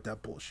on somewhere with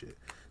that bullshit.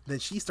 Then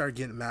she started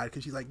getting mad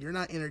because she's like, you're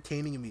not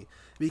entertaining me.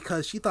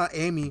 Because she thought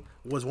Amy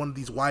was one of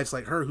these wives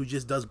like her who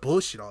just does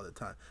bullshit all the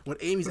time. When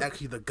Amy's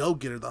actually the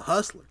go-getter, the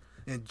hustler.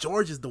 And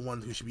George is the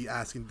one who should be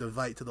asking to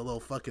invite to the little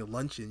fucking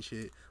lunch and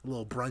shit.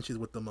 Little brunches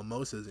with the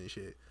mimosas and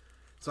shit.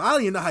 So I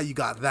don't even know how you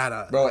got that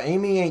out. Bro,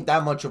 Amy ain't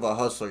that much of a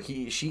hustler.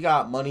 She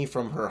got money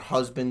from her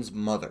husband's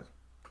mother.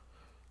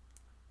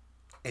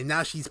 And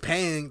now she's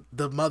paying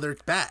the mother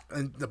back.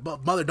 And the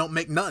mother don't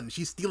make nothing.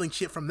 She's stealing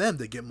shit from them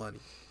to get money.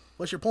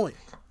 What's your point?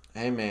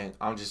 Hey, man,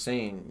 I'm just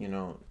saying,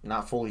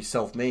 not fully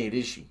self-made,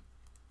 is she?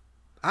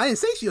 I didn't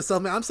say she was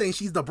self-made. I'm saying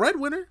she's the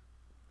breadwinner.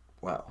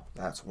 Well,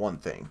 that's one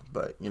thing.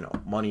 But,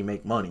 money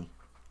make money.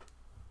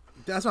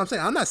 That's what I'm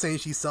saying. I'm not saying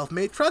she's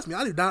self-made. Trust me,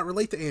 I do not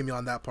relate to Amy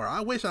on that part.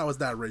 I wish I was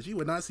that rich. You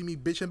would not see me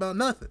bitching about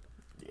nothing.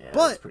 Yeah,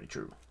 that's pretty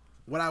true.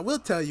 What I will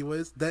tell you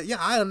is that,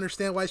 I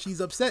understand why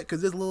she's upset,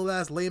 because this little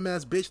ass, lame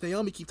ass bitch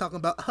Naomi keep talking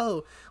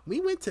about,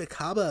 we went to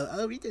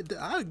Cabo. We did.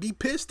 I'd be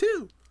pissed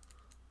too.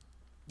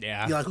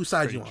 Yeah. Like, whose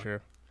side you on? True.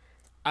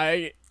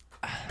 I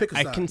Pick a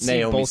side. can see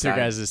Naomi's both your side.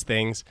 guys'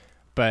 things,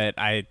 but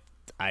I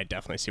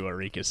definitely see what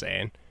Reek is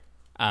saying.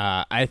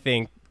 I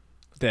think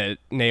that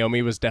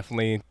Naomi was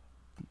definitely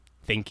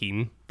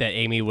thinking that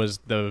Amy was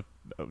the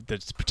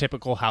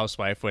typical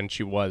housewife when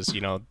she was,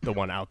 the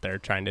one out there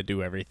trying to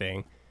do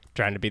everything,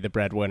 trying to be the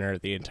breadwinner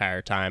the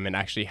entire time, and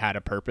actually had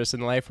a purpose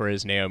in life,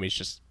 whereas Naomi's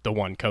just the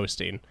one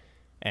coasting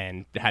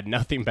and had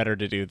nothing better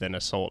to do than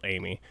assault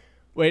Amy,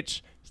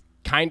 which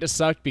kind of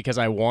sucked because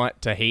I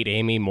want to hate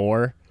Amy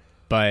more,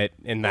 but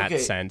in that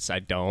sense, I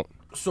don't.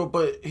 So,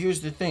 but here's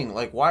the thing.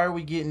 Like, why are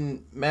we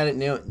getting mad at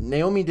Naomi?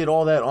 Naomi did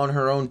all that on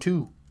her own,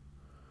 too.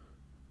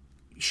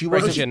 She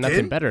had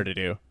nothing better to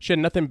do. She had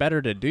nothing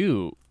better to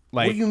do.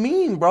 Like, what do you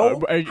mean,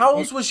 bro? How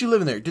else was she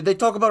living there? Did they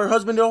talk about her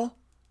husband at all?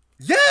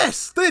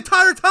 Yes, the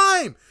entire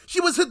time.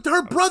 She was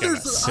her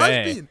brother's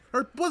husband,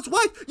 her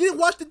wife. You didn't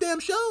watch the damn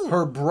show.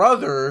 Her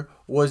brother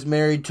was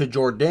married to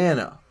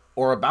Jordana,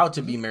 or about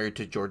to be married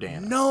to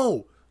Jordana.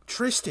 No,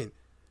 Tristan.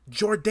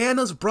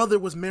 Jordana's brother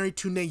was married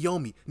to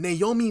Naomi.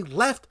 Naomi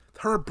left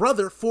her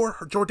brother for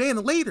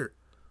Jordana later.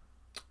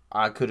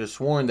 I could have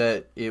sworn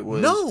that it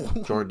was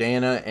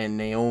Jordana and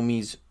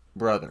Naomi's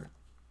brother.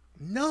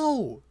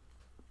 No.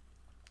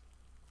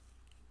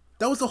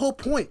 That was the whole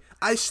point.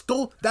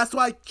 That's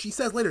why she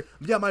says later,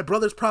 yeah, my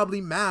brother's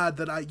probably mad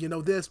that I,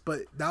 this,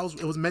 but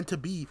it was meant to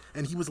be,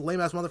 and he was a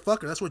lame ass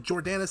motherfucker. That's what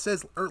Jordana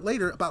says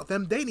later about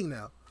them dating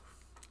now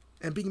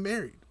and being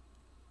married.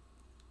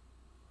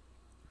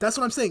 That's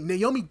what I'm saying.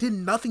 Naomi did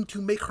nothing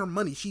to make her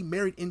money. She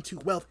married into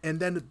wealth, and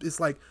then it's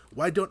like,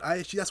 why don't I?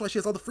 That's why she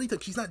has all the free time.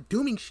 She's not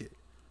doing shit.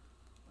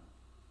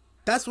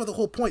 That's what the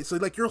whole point. So,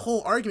 like, your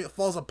whole argument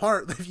falls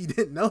apart if you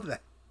didn't know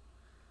that.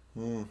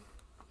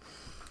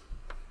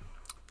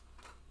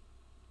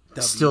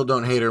 Still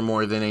don't hate her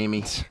more than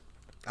Amy.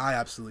 I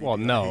absolutely. Well,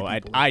 no,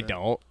 I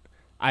don't.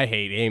 I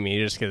hate Amy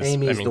just because she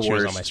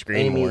was on my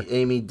screen more.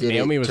 Amy did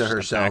Naomi it was to just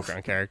herself. A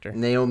background character.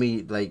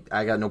 Naomi,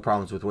 I got no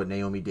problems with what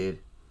Naomi did.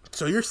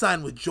 So you're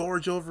siding with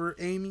George over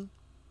Amy?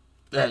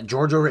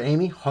 George over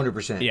Amy,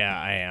 100%. Yeah,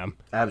 I am.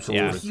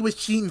 Absolutely. Yeah. He was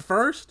cheating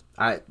first?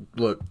 I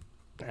don't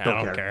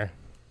care.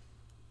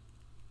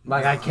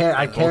 Like, I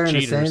care in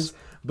a sense,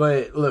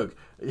 but look,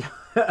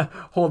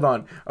 hold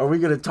on. Are we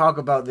going to talk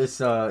about this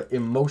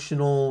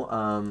emotional,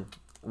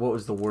 what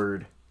was the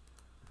word?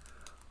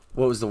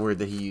 What was the word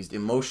that he used?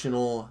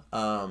 Emotional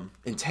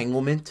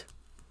entanglement?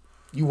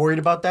 You worried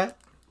about that?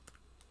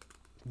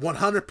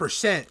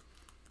 100%.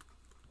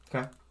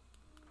 Okay.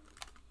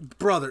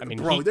 Brother,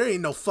 there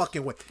ain't no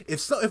fucking way.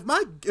 If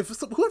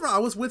whoever I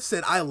was with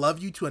said I love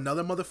you to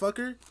another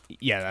motherfucker,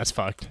 yeah, that's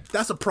fucked.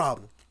 That's a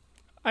problem.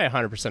 I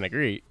 100%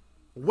 agree.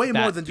 Way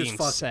more than just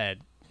fucking. Said,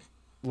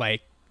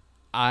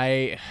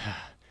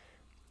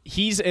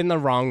 he's in the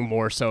wrong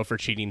more so for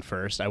cheating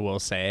first. I will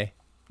say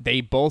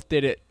they both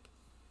did it.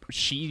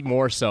 She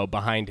more so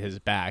behind his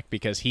back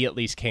because he at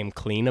least came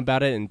clean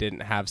about it and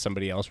didn't have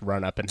somebody else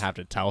run up and have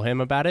to tell him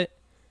about it.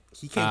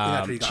 He came clean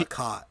after he got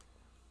caught.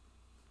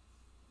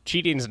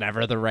 Cheating's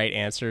never the right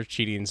answer.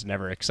 Cheating's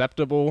never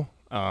acceptable.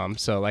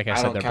 So, like I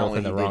said, they're both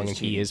in the wrong, and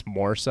he is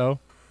more so.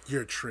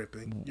 You're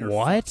tripping. You're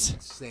what?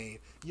 Insane.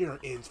 You're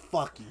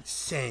fucking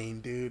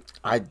insane, dude.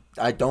 I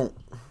don't.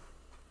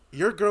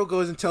 Your girl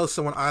goes and tells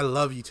someone I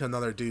love you to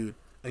another dude,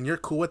 and you're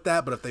cool with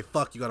that. But if they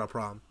fuck, you got a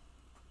problem.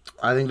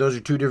 I think those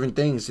are two different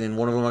things, and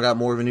one of them I got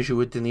more of an issue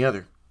with than the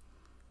other.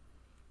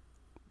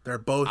 They're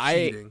both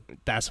cheating.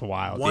 That's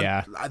wild.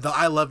 The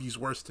I love you's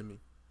worse to me.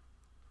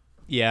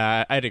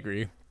 Yeah, I'd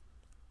agree.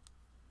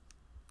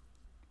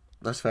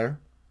 That's fair.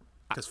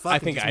 Because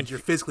fucking means you're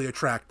physically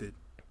attracted.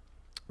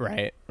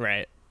 Right.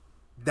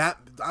 That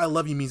I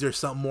love you means there's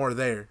something more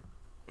there.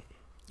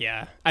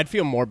 Yeah, I'd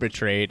feel more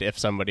betrayed if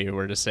somebody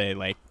were to say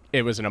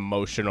it was an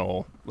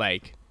emotional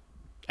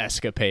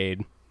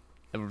escapade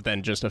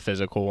than just a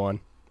physical one.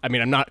 I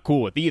mean, I'm not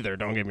cool with either.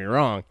 Don't get me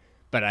wrong,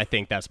 but I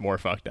think that's more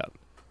fucked up.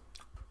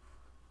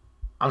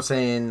 I'm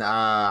saying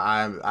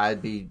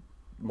I'd be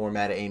more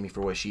mad at Amy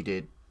for what she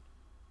did.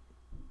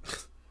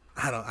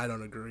 I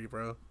don't agree,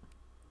 bro.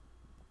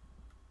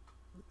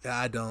 Yeah,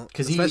 I don't.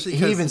 Because he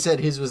even said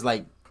his was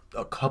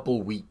a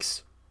couple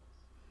weeks.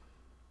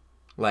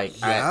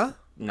 Yeah?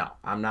 No,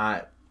 I'm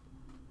not.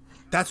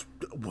 That's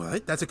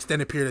what? That's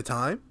extended period of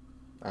time?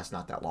 That's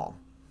not that long.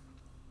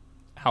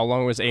 How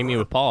long was Amy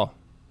with Paul?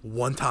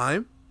 One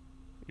time?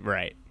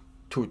 Right.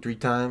 2 or 3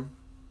 times?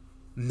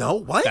 No,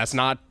 what? That's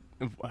not.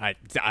 I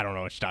don't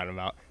know what you're talking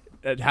about.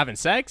 Having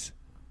sex?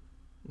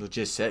 It was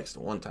just sex the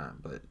one time,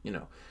 but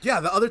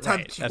Yeah, the other time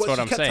right. she That's what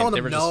I'm kept saying.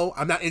 telling him, no,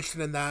 I'm not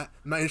interested in that.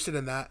 I'm not interested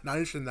in that. Not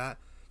interested in that.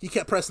 He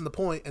kept pressing the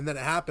point, and then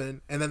it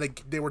happened, and then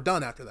they were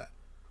done after that.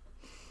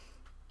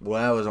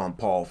 Well, that was on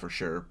Paul for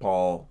sure.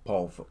 Paul,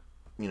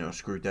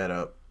 screwed that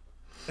up.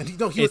 And he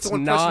was the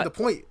one pressing the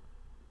point.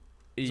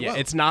 Yeah,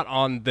 it's not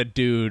on the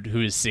dude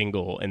who is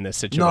single in this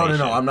situation.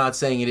 No. I'm not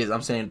saying it is.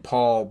 I'm saying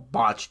Paul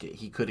botched it.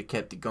 He could have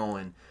kept it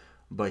going,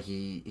 but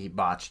he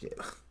botched it.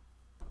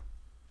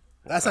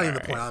 That's not even the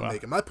point I'm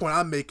making. My point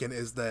I'm making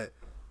is that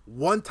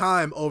one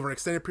time over an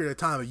extended period of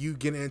time of you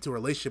getting into a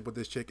relationship with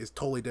this chick is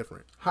totally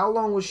different. How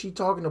long was she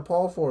talking to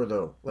Paul for,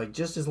 though?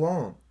 Just as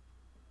long.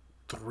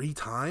 3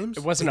 times?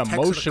 It wasn't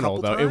emotional,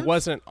 though.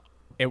 Times?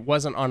 It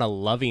wasn't on a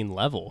loving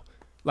level.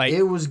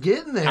 It was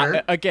getting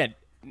there. Again,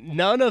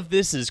 none of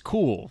this is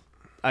cool.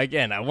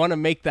 Again, I want to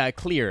make that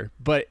clear,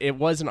 but it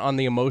wasn't on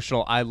the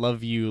emotional I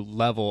love you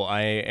level.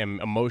 I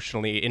am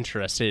emotionally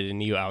interested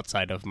in you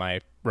outside of my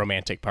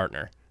romantic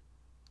partner.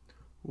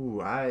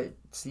 Ooh, I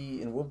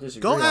see, and we'll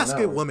disagree. Go ask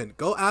a woman.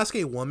 Go ask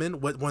a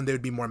woman what one they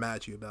would be more mad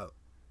at you about.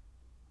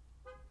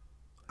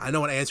 I know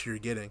what answer you're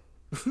getting.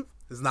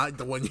 It's not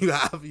the one you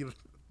have.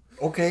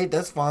 Okay,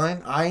 that's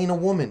fine. I ain't a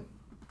woman.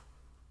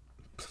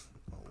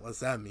 What's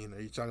that mean? Are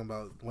you talking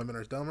about women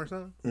are dumb or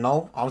something?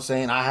 No, I'm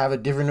saying I have a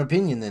different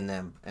opinion than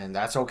them, and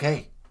that's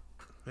okay.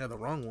 Yeah, the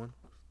wrong one.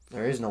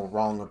 There is no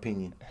wrong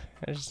opinion.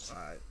 Right.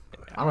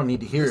 I don't need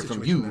to hear it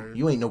from you.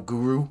 You ain't no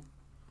guru.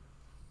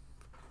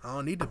 I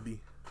don't need to be.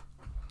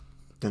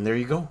 Then there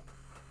you go.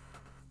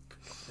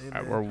 All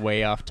right, we're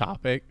way off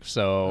topic,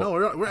 so... No,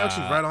 we're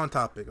actually right on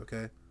topic,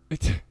 okay?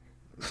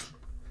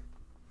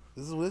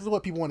 This is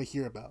what people want to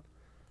hear about.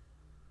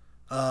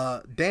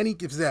 Danny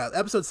gives that.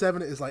 Episode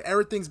 7 is like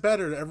everything's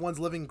better. Everyone's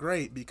living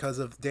great because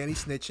of Danny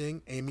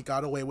snitching. Amy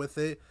got away with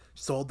it.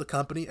 Sold the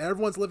company.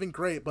 Everyone's living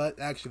great, but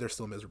actually they're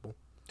still miserable.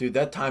 Dude,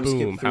 that time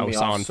skip threw me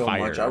off so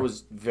much. I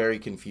was very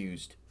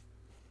confused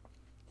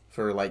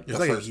for like the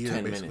first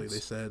 10 minutes. They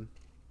said.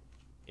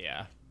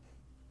 Yeah.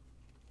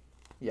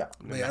 Yeah.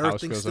 And the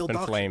house goes up in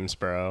flames,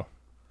 bro.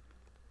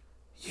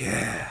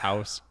 Yeah. The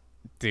house.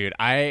 Dude,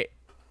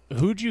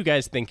 who'd you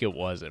guys think it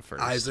was at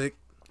first? Isaac.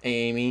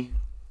 Amy.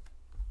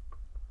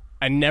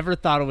 I never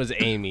thought it was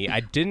Amy.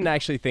 I didn't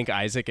actually think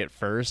Isaac at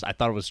first. I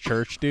thought it was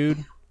Church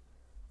Dude.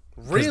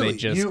 Really? They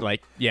just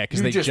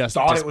because they just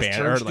thought disbanded.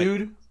 It was Church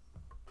Dude?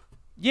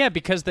 Yeah,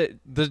 because the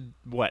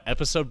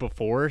episode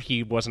before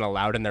he wasn't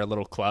allowed in their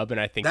little club,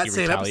 and I think he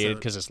retaliated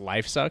because his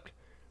life sucked.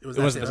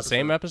 Was it the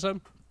same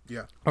episode?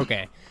 Yeah.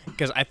 Okay,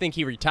 because I think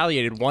he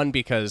retaliated, one,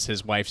 because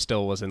his wife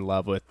still was in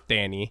love with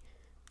Danny,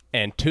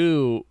 and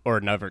two, or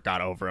never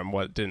got over him.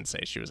 Didn't say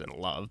she was in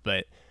love,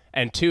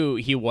 and two,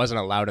 he wasn't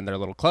allowed in their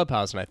little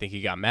clubhouse, and I think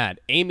he got mad.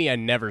 Amy, I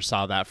never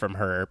saw that from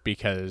her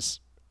because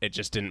it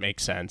just didn't make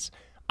sense.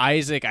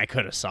 Isaac, I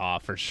could have saw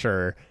for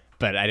sure,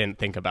 but I didn't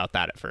think about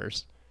that at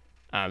first.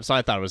 So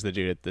I thought it was the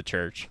dude at the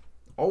church.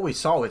 All we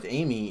saw with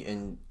Amy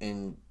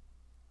and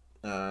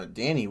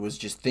Danny was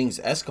just things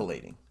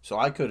escalating. So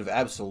I could have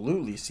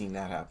absolutely seen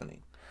that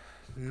happening.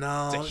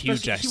 No, it's a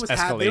huge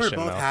escalation. They were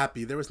both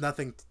happy. There was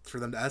nothing for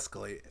them to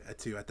escalate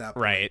to at that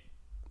point. Right.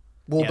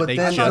 Well, but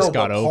then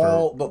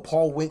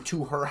Paul went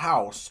to her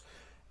house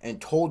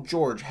and told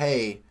George,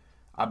 "Hey,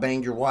 I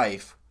banged your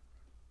wife.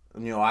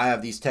 I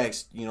have these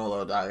texts.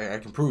 I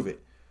can prove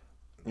it."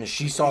 And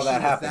she saw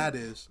that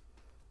happen.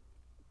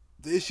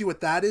 The issue with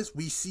that is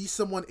we see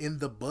someone in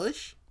the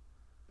bush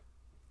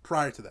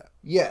prior to that.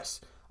 Yes.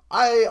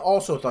 I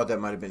also thought that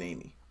might have been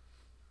Amy.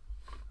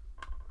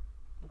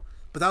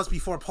 But that was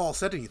before Paul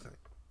said anything.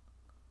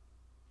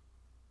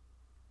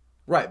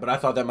 Right, but I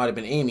thought that might have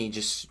been Amy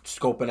just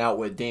scoping out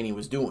what Danny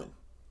was doing.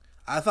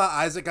 I thought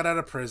Isaac got out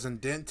of prison,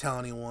 didn't tell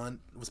anyone,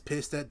 was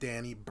pissed at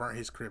Danny, burnt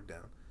his crib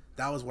down.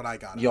 That was what I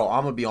got. Yo,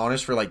 I'm going to be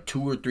honest, for like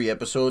 2 or 3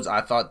 episodes,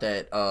 I thought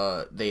that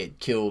they had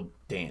killed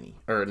Danny.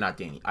 Or not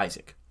Danny,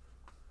 Isaac.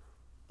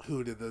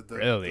 Who did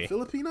the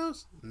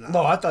Filipinos?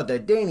 No, I thought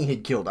that Danny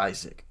had killed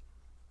Isaac.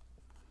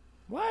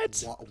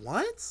 What?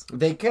 What?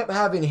 They kept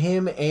having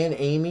him and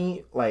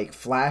Amy like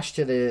flash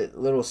to the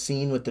little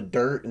scene with the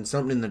dirt and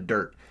something in the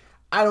dirt.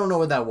 I don't know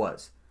what that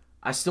was.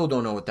 I still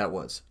don't know what that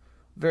was.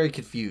 Very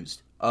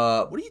confused.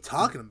 What are you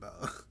talking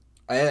about?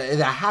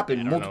 That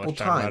happened multiple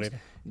times.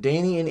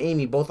 Danny and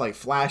Amy both like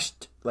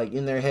flashed like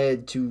in their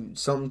head to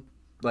something,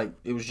 like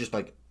it was just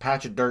like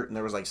patch of dirt and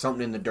there was like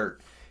something in the dirt.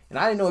 And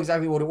I didn't know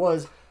exactly what it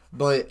was.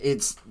 But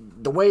it's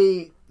the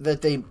way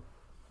that they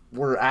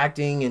were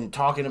acting and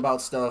talking about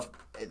stuff.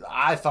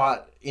 I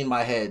thought in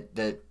my head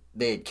that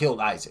they had killed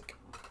Isaac.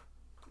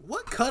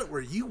 What cut were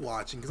you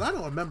watching? Because I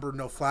don't remember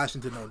no flash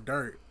into no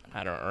dirt.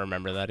 I don't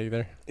remember that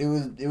either.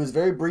 It was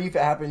very brief.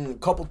 It happened a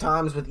couple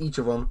times with each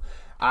of them.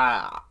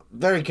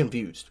 Very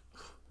confused.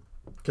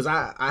 Because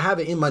I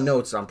have it in my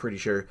notes, I'm pretty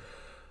sure.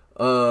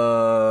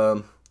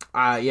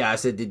 I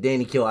said, did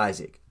Danny kill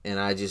Isaac? And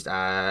I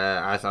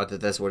thought that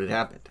that's what had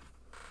happened.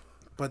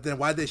 But then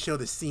why'd they show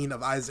the scene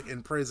of Isaac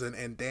in prison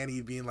and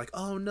Danny being like,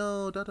 oh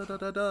no, da da da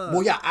da da?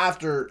 Well, yeah,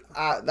 after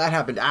that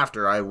happened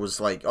after, I was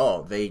like,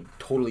 oh, they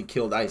totally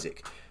killed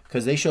Isaac.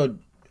 Because they showed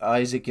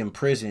Isaac in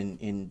prison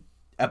in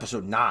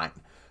episode 9.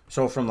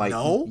 So from like...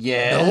 No?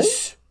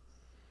 Yes.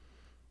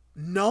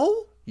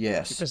 No?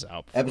 Yes.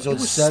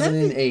 Episodes 7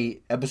 and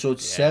 8.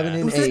 Episodes 7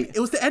 and 8. It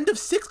was the end of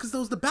 6 because that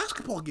was the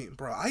basketball game,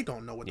 bro. I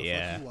don't know what the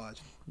fuck you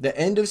watched. The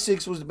end of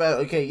 6 was about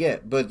okay, yeah,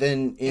 but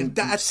then in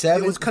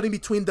 7 it was cutting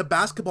between the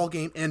basketball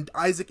game and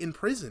Isaac in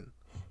prison.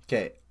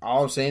 Okay,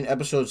 all I'm saying,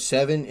 episodes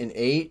 7 and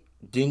 8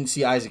 didn't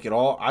see Isaac at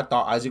all. I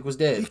thought Isaac was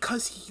dead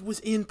because he was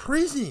in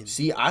prison.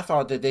 See, I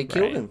thought that they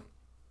killed him,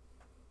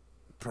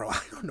 bro.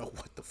 I don't know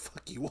what the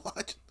fuck you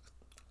watched.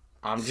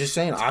 I'm just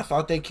saying, I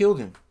thought they killed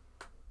him.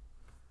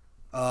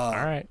 All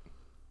right,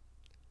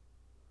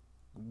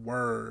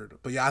 word,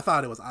 but yeah, I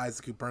thought it was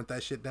Isaac who burnt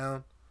that shit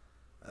down.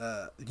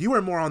 You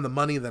were more on the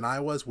money than I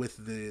was with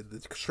the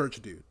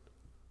church dude.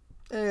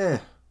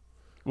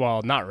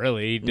 Well, not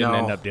really. He didn't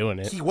end up doing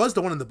it. He was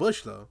the one in the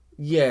bush, though.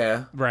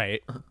 Yeah.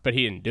 Right. But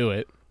he didn't do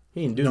it.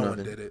 He didn't do nothing. No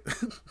one did it.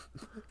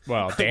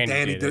 Well,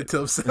 Danny did it to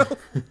himself.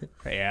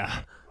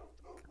 Yeah.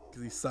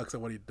 Because he sucks at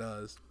what he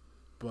does.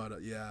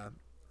 But, yeah,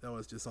 that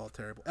was just all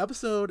terrible.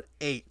 Episode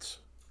 8.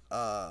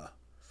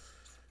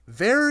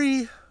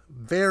 Very,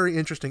 very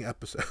interesting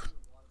episode.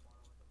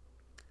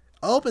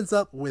 Opens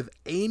up with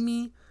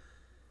Amy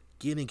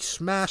getting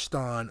smashed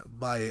on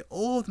by an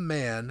old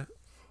man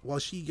while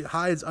she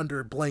hides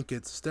under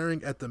blankets,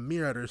 staring at the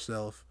mirror at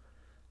herself,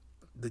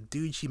 the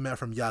dude she met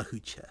from Yahoo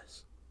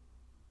Chess.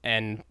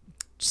 And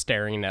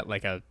staring at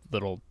like a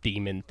little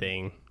demon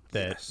thing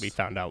that we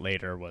found out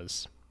later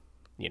was,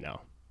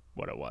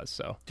 what it was.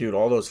 So, dude,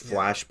 all those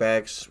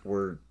flashbacks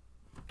were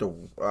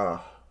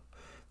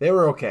They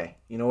were okay.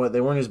 You know what?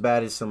 They weren't as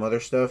bad as some other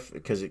stuff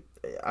because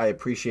I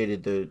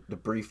appreciated the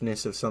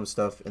briefness of some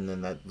stuff and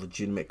then that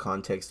legitimate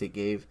context it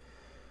gave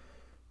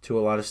to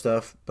a lot of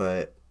stuff.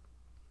 But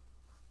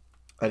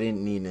I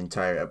didn't need an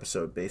entire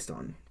episode based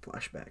on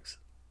flashbacks.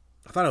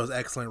 I thought it was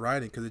excellent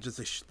writing because it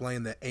just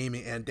explained that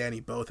Amy and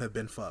Danny both have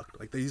been fucked.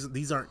 Like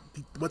these aren't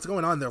what's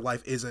going on in their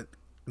life isn't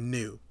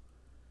new.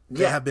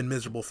 They have been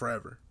miserable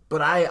forever.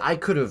 But I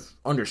could have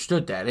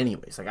understood that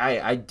anyways. Like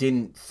I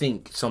didn't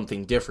think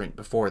something different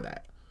before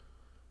that.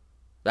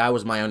 That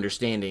was my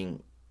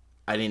understanding.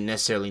 I didn't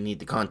necessarily need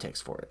the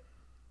context for it.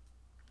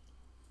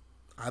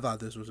 I thought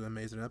this was an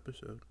amazing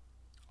episode.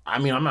 I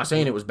mean, I'm not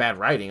saying it was bad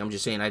writing. I'm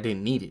just saying I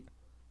didn't need it.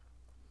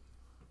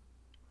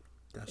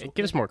 It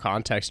gives more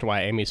context to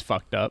why Amy's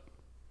fucked up.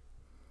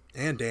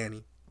 And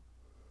Danny.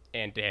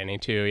 And Danny,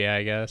 too, yeah,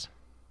 I guess.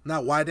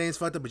 Not why Danny's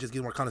fucked up, but just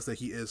gives more context that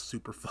he is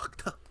super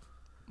fucked up.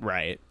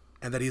 Right.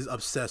 And that he's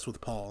obsessed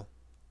with Paul.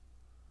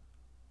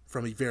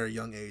 From a very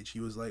young age.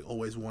 He was like,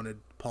 always wanted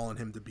Paul and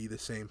him to be the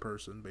same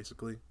person,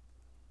 basically.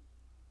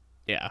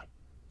 Yeah.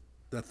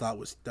 I thought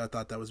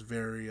that was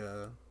very,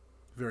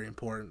 very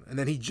important. And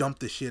then he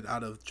jumped the shit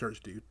out of church,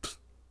 dude.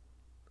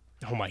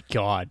 Oh my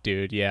god,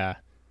 dude, yeah.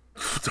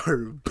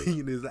 Started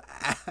beating his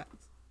ass.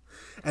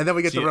 And then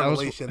we get the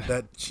revelation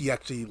that she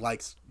actually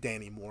likes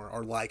Danny more,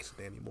 or likes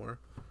Danny more.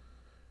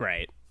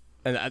 Right.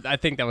 And I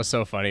think that was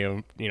so funny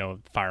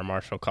when, fire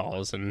marshal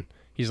calls and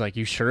he's like,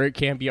 "You sure it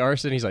can't be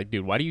arson?" He's like,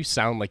 "Dude, why do you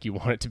sound like you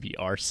want it to be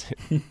arson?"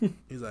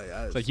 He's like,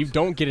 it's like, you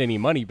don't get any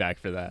money back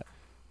for that.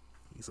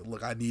 He said,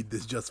 "Look, I need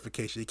this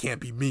justification. It can't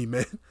be me,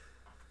 man."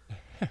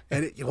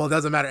 And it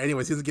doesn't matter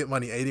anyways. He doesn't get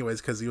money anyways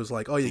because he was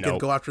like, "Oh, you can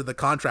go after the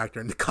contractor,"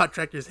 and the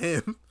contractor's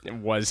him. It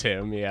was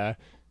him, yeah.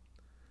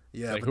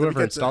 Yeah, like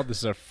whoever installed this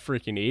is a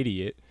freaking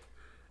idiot.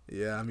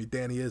 Yeah, I mean,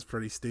 Danny is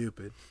pretty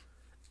stupid.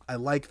 I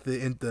like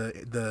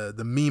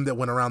the meme that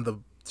went around the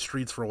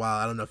streets for a while.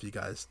 I don't know if you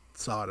guys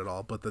saw it at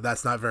all, but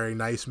that's not very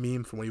nice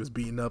meme from when he was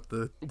beating up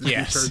the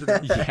yes,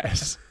 church.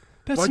 yes.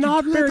 That's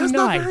not very nice.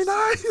 Not very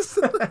nice.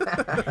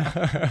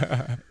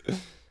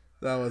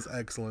 That was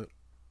excellent.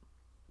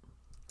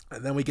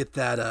 And then we get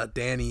that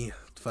Danny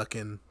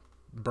fucking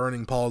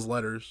burning Paul's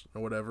letters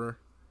or whatever.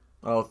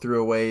 Oh,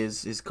 threw away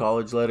his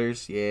college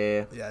letters.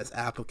 Yeah. Yeah, his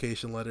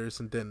application letters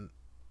and didn't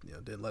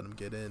let him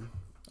get in.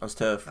 That was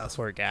tough.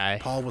 Poor guy.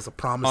 Paul was a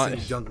promising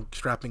young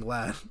strapping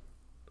lad.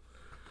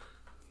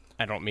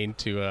 I don't mean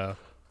to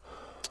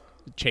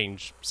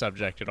change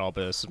subject at all,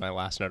 but this is my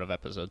last note of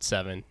episode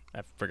 7.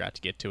 I forgot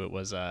to get to it.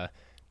 Was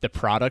the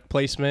product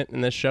placement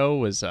in this show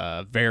was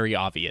very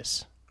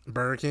obvious.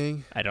 Burger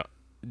King.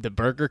 The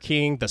Burger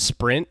King, the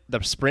Sprint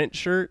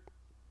shirt.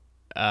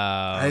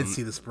 I didn't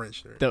see the Sprint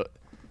shirt.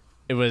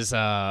 It was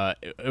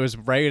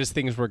right as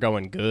things were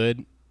going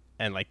good,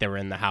 and like they were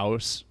in the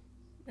house,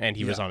 and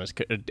he was on his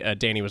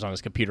Danny was on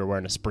his computer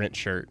wearing a Sprint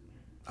shirt.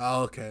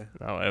 Oh, okay.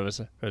 Oh, it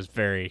was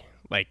very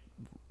like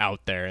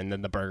out there, and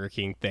then the Burger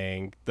King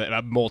thing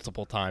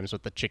multiple times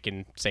with the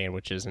chicken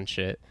sandwiches and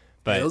shit.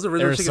 But those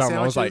original chicken sandwiches,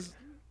 I was like,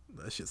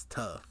 that shit's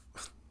tough.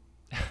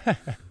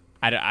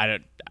 I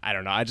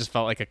don't know. I just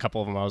felt like a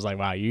couple of them. I was like,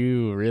 wow,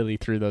 you really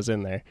threw those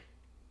in there.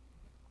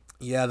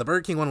 Yeah, the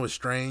Burger King one was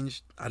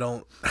strange. I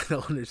don't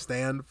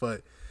understand,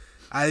 but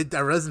I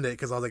resonate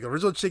because I was like,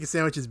 original chicken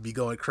sandwiches be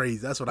going crazy.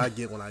 That's what I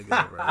get when I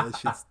go, bro. That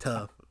shit's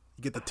tough.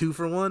 You get the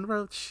 2-for-1,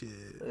 bro. Shit.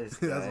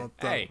 That's what I'm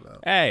talking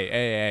about.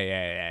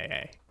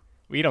 Hey.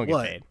 We don't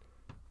get paid.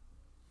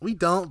 We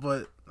don't,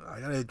 but I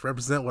gotta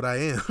represent what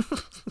I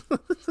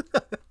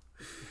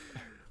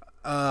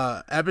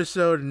am.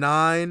 Episode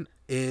 9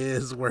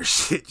 is where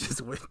shit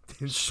just went.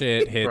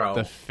 Shit hit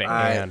the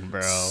fan,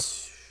 bro.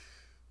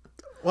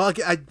 Well,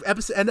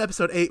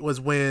 episode 8 was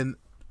when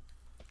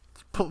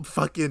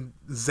fucking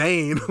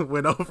Zane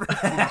went over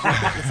to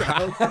George's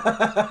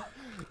house.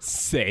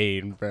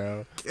 Zane,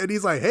 bro. And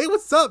he's like, "Hey,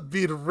 what's up?"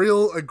 Being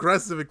real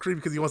aggressive and creepy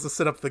because he wants to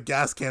set up the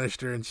gas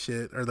canister and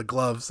shit, or the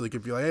gloves, so he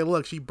could be like, "Hey,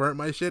 look, she burnt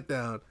my shit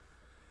down."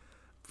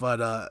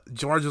 But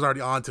George was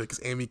already onto it because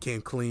Amy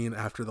came clean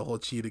after the whole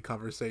cheated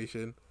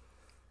conversation.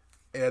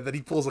 And then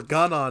he pulls a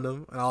gun on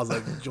him, and I was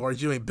like,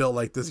 "George, you ain't built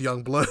like this,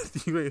 young blood."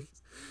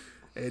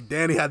 And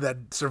Danny had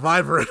that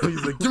survivor in him.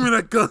 He's like, "Give me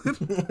that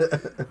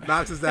gun."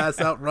 Knocks his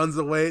ass out, runs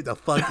away. The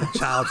fucking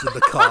child's in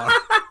the car.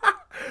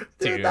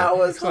 Dude, that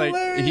was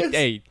hilarious.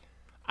 Hey,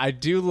 I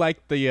do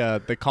like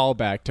the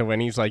callback to when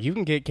he's like, "You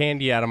can get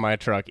candy out of my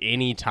truck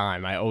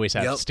anytime. I always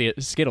have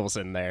Skittles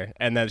in there."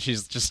 And then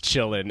she's just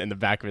chilling in the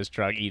back of his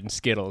truck eating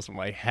Skittles. I'm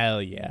like,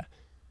 hell yeah.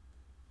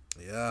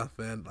 Yeah,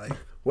 man. Like,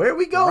 where are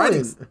we going?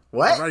 The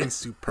What? writing's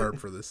superb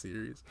for this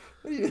series.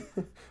 What do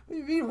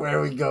you mean, where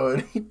are we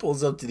going? He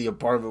pulls up to the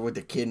apartment with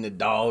the kid and the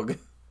dog.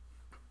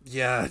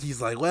 Yeah,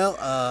 he's like, well,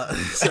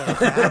 so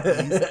happy.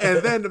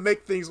 And then to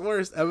make things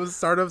worse,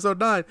 start episode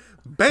 9.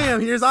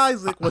 Bam, here's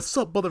Isaac. What's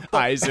up, motherfucker?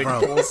 Isaac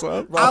pulls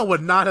up. Bro, I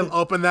would not have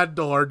opened that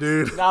door,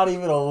 dude. Not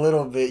even a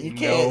little bit. You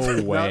can't.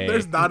 No way. No,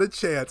 there's not a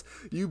chance.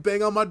 You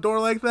bang on my door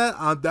like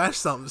that, that's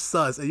something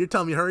sus. And you're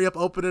telling me, hurry up,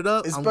 open it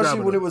up.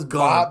 Especially when it was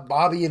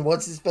Bobby and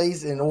what's his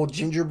face and old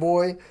Ginger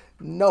Boy.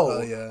 No,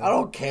 Oh, yeah. I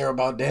don't care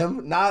about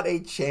them. Not a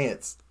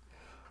chance.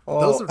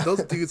 Oh.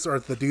 Those dudes are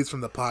the dudes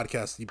from the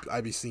podcast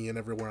I be seeing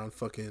everywhere on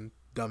fucking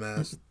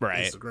dumbass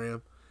Right.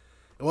 Instagram.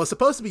 Well, it's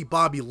supposed to be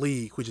Bobby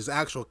Lee, which is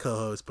actual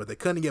co-host, but they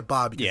couldn't get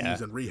Bobby because he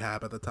was in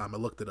rehab at the time. I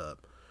looked it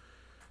up.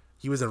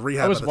 He was in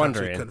rehab at the time,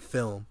 so he couldn't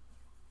film.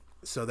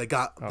 So they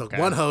got the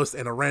one host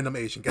and a random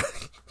Asian guy.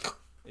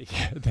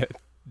 Yeah, that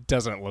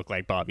doesn't look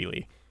like Bobby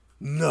Lee.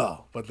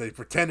 No, but they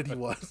pretended he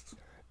was.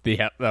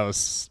 Yeah, that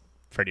was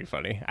pretty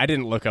funny. I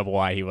didn't look up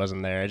why he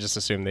wasn't there. I just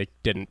assumed they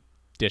didn't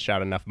dish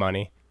out enough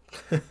money.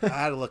 I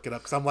had to look it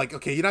up because I'm like,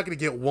 okay, you're not going to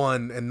get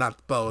one and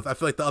not both. I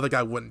feel like the other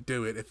guy wouldn't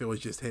do it if it was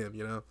just him,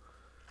 you know?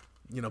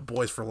 You know,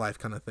 boys for life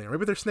kind of thing. Or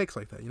maybe they're snakes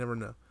like that. You never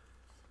know.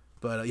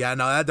 But yeah,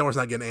 no, that door's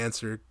not getting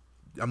answered.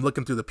 I'm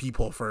looking through the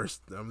peephole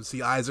first. I'm going to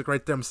see Isaac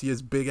right there. I'm going to see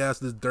his big ass,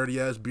 this dirty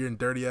ass beard and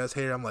dirty ass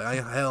hair. I'm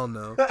like, hell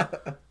no.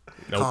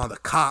 Nope. Calling the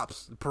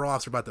cops. The parole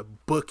officer about to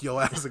book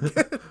your ass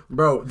again.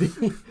 Bro,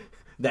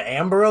 the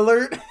Amber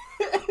Alert?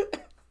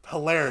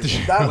 Hilarious.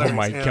 Oh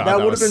my God, that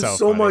would have been so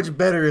funny. much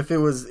better if it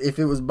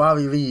was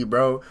Bobby Lee,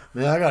 bro.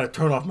 Man, I gotta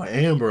turn off my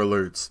Amber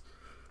Alerts.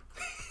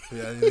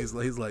 Yeah, and he's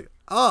like,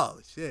 oh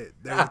shit,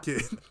 there's a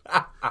kid.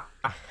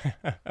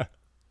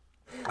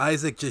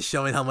 Isaac just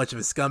showing how much of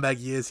a scumbag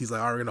he is. He's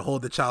like, all right, we're gonna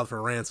hold the child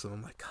for ransom.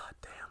 I'm like, God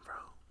damn, bro.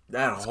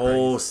 That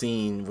whole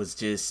scene was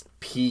just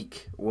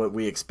peak what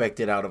we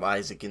expected out of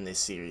Isaac in this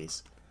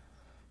series.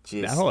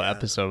 Just, That whole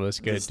episode was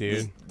good,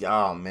 dude.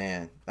 Oh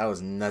man, that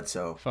was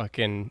nutso.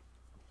 Fucking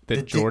the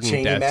Dick Jordan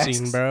Cheney death masks.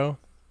 scene, bro.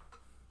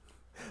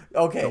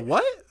 Okay, The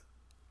what?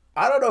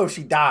 I don't know if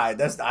she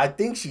died. I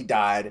think she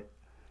died.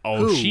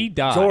 Oh, Who? she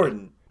died.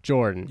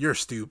 Jordan. You're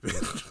stupid.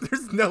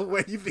 There's no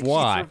way you think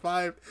Why? she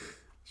survived.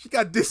 She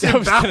got I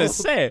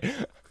disemboweled.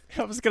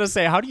 was gonna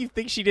say, how do you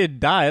think she didn't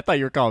die? I thought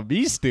you were calling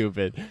me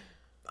stupid.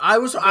 I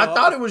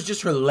thought it was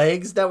just her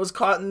legs that was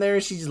caught in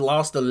there. She just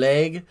lost a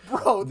leg.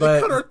 Bro, they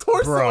But- cut her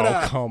torso Bro,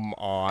 out. come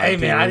on. Hey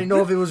man, I dude. didn't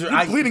know if it was.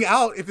 You're bleeding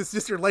out if it's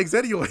just your legs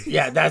anyway.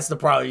 Yeah, that's the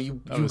problem. You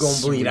gonna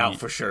was bleed out sweet.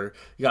 for sure.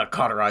 You gotta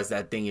cauterize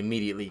that thing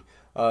immediately.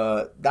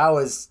 That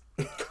was.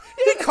 He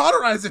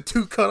cauterized the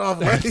two cut off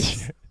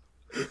legs.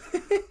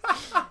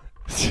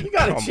 You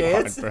got a Come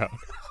chance. on, bro.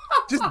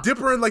 Just dip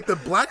her in like the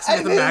blacksmith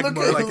Hey, man, magma.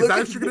 look Like, at- is that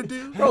look what at- you're gonna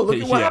do? Bro, look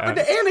at what Yeah. happened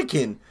to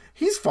Anakin.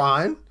 He's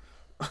fine.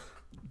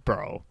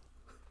 Bro.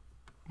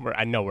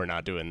 I know we're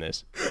not doing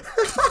this.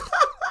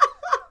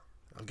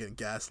 I'm getting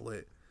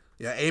gaslit.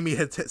 Yeah, Amy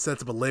had sets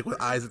up a lick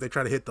with Isaac. They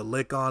try to hit the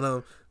lick on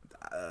him.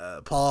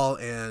 Paul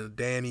and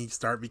Danny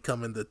start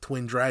becoming the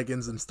twin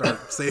dragons and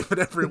start saving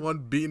everyone,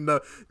 beating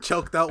the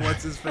choked out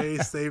what's his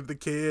face, save the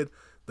kid.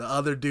 The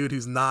other dude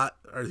who's not,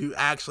 or who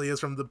actually is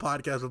from the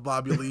podcast with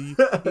Bobby Lee,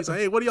 he's like,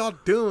 hey, what are y'all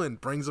doing?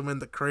 Brings him in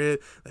the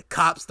crib. The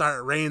cops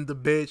start raining the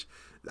bitch.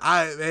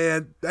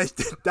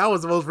 That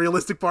was the most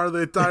realistic part of the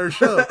entire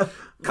show.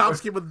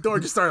 Cops came at the door,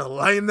 just started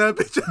lighting that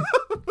bitch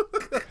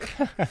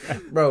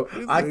up. Bro,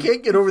 I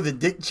can't get over the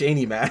Dick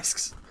Cheney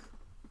masks.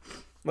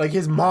 Like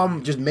his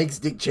mom just makes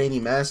Dick Cheney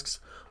masks.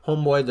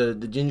 Homeboy,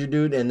 the ginger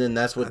dude, and then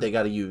that's what they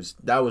got to use.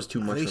 That was too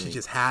I much think for she me.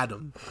 just had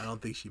them. I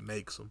don't think she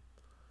makes them.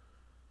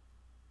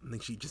 I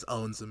think she just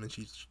owns them and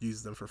she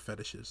uses them for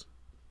fetishes.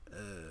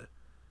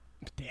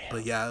 Damn.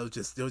 But yeah, it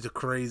was a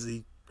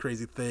crazy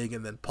thing.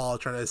 And then Paul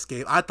trying to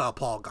escape. I thought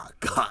Paul got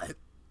got.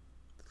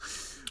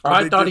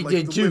 I They thought he like,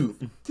 did the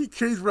too.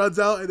 He runs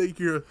out and then you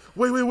hear,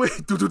 wait.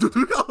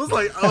 I was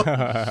like,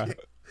 oh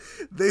shit.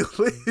 They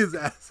lit his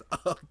ass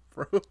up,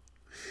 bro.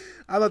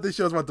 I thought this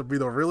show was about to be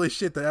the realest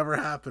shit that ever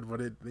happened,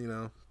 but it,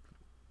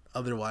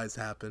 otherwise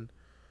happened.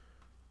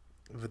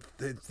 But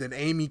then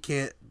Amy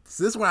can't.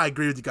 So this is where I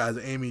agree with you guys.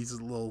 Amy's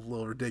a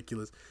little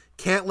ridiculous.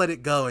 Can't let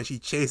it go, and she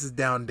chases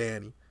down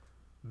Danny.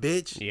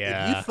 Bitch,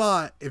 Yeah.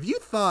 if you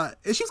thought,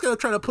 and she's gonna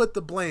try to put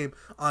the blame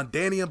on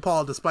Danny and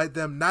Paul, despite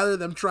neither of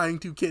them trying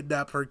to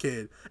kidnap her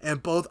kid,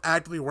 and both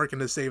actively working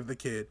to save the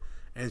kid.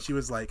 And she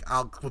was like,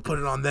 "I'll put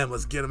it on them.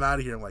 Let's get him out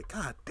of here." I'm like,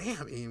 God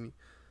damn, Amy,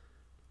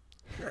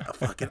 you're a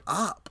fucking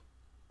op.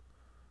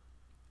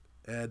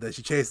 And then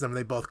she chases them, and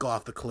they both go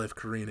off the cliff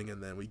careening,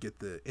 and then we get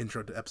the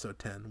intro to episode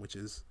 10, which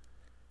is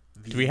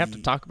Do we have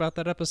to talk about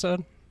that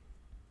episode?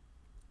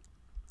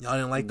 Y'all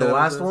didn't like The that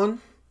last episode?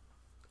 one?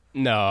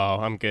 No,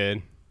 I'm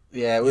good.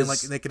 Yeah, it You was,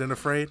 didn't like Naked and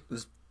Afraid? it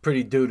was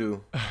pretty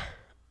doo-doo. You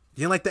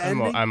didn't like the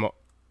ending?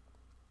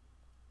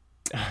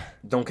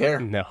 Don't care.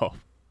 No,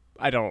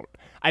 I don't.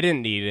 I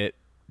didn't need it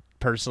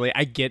personally.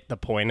 I get the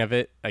point of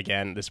it.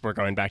 Again, we're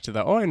going back to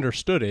I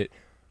understood it,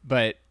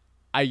 but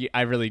I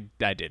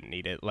didn't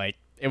need it. Like,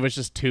 it was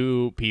just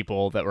two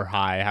people that were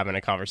high having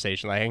a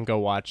conversation. Like, I can go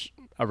watch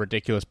a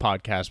ridiculous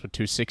podcast with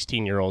two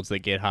 16-year-olds that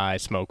get high,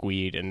 smoke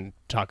weed, and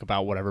talk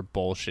about whatever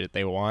bullshit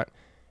they want,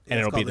 and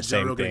It's it'll be called the Joe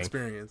same Rogan thing.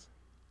 Experience.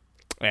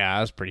 Yeah,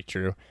 that's pretty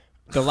true.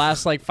 The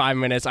last 5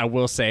 minutes, I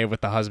will say,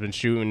 with the husband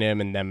shooting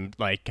him and them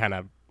kind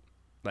of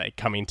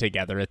coming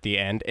together at the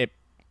end,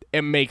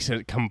 it makes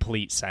a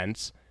complete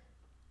sense.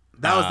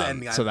 That was the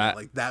ending. so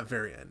that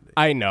very ending.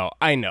 I know,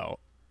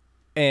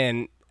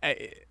 and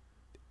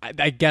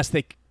I guess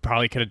they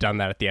probably could have done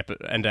that at the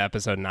end of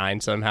episode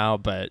 9 somehow,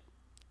 but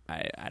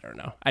I don't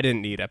know. I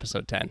didn't need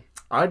episode 10.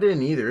 I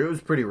didn't either. It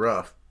was pretty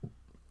rough.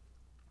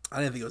 I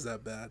didn't think it was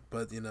that bad,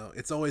 but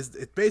it's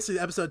basically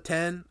episode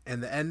 10,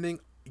 and the ending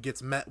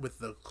gets met with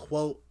the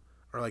quote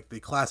or like the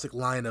classic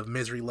line of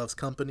 "Misery loves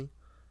company."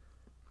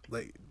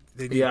 Like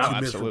they need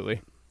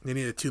absolutely. They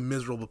needed two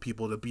miserable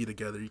people to be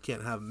together. You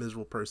can't have a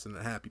miserable person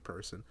and a happy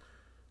person.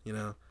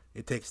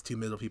 It takes two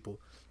miserable people.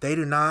 They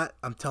do not.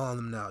 I'm telling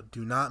them now.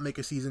 Do not make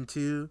a season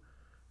 2.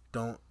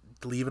 Don't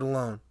leave it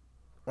alone.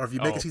 Or if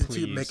you make a season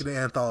 2, make it an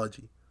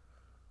anthology.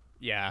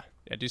 Yeah.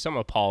 Do something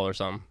with Paul or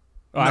something.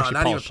 Oh, no, actually,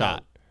 not Paul's even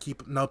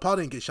shot. Paul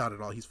didn't get shot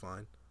at all. He's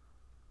fine.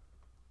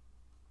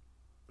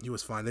 He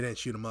was fine. They didn't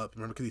shoot him up.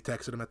 Remember because he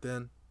texted him at the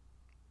end?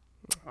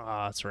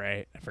 Oh, that's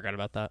right. I forgot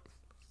about that.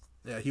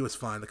 Yeah, he was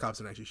fine. The cops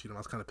didn't actually shoot him. I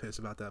was kind of pissed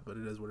about that, but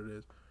it is what it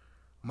is.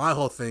 My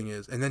whole thing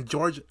is, and then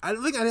George, I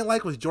didn't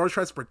like was George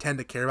tries to pretend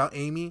to care about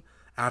Amy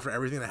after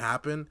everything that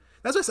happened.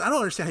 That's what I don't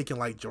understand how he can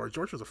like George.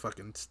 George was a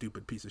fucking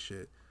stupid piece of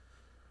shit.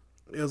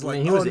 It was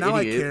like, now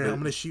I care. I'm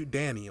gonna shoot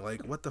Danny.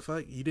 Like, what the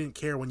fuck? You didn't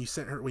care when you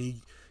sent her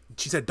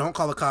she said don't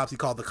call the cops. He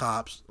called the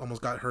cops.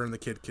 Almost got her and the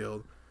kid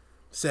killed.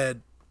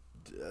 Said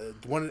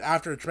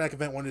after a track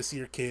event wanted to see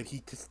her kid.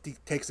 He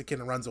takes the kid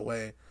and runs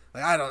away.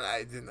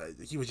 Like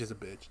he was just a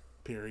bitch.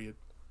 Period.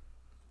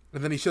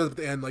 And then he shows up at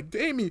the end like,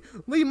 Amy,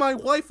 leave my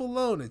wife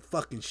alone, and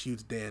fucking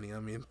shoots Danny. I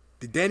mean,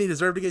 did Danny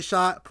deserve to get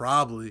shot?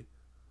 Probably,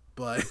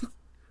 but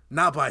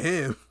not by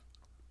him.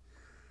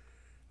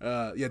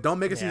 Don't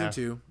make a season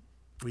 2.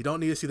 We don't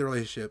need to see the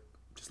relationship.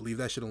 Just leave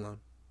that shit alone.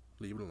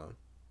 Leave it alone.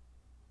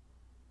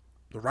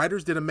 The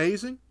writers did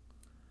amazing.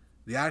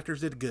 The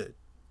actors did good.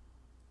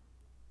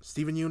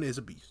 Steven Yeun is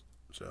a beast.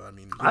 So I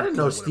mean, I didn't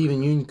know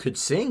Steven Yeun could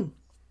sing.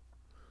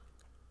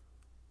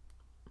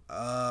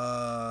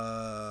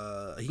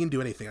 He can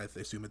do anything. I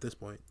assume at this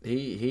point.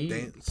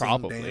 He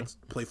probably dance,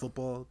 play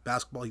football,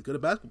 basketball. He's good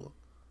at basketball.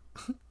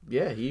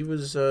 Yeah, he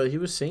was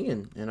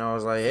singing, and I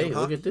was like, hey, Field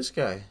look hockey? at this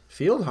guy,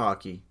 field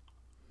hockey.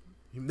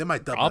 They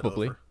might dub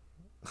Probably. that over.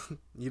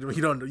 You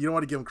don't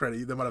want to give him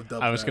credit. They might have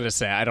dubbed. I was gonna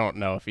say I don't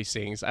know if he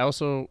sings. I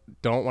also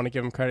don't want to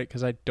give him credit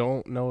because I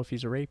don't know if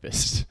he's a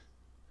rapist.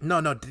 No,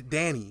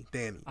 Danny.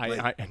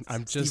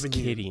 I'm just Steven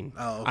kidding. Yeun.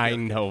 Oh, okay, I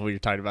know you're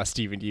talking about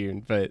Steven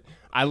Yeun, but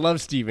I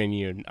love Steven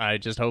Yeun. I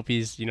just hope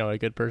he's a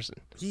good person.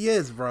 He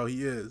is, bro.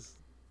 He is.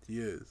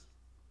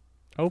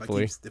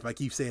 Hopefully, if I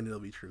keep saying it, it'll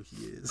be true.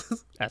 He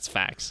is. that's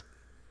facts.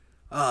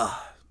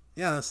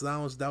 Yeah. So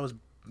that was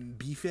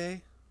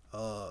Bife.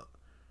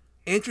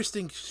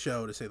 Interesting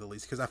show to say the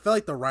least, because I felt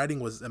like the writing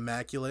was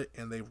immaculate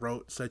and they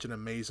wrote such an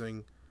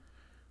amazing,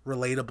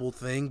 relatable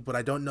thing. But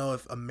I don't know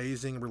if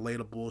amazing,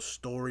 relatable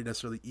story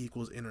necessarily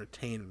equals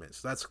entertainment.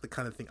 So that's the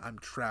kind of thing I'm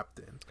trapped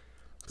in.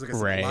 Because like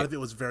I said, a lot of it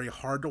was very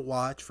hard to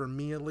watch for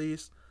me, at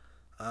least.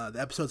 The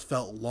episodes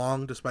felt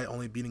long, despite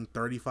only being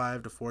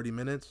 35 to 40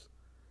 minutes.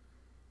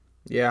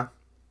 Yeah,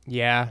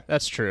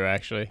 that's true.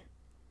 Actually,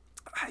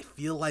 I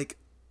feel like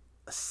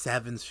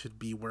 7 should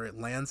be where it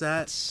lands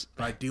at.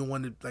 But I do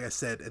want to, like I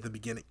said at the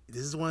beginning,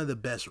 this is one of the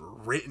best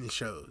written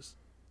shows,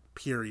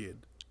 period.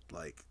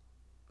 Like,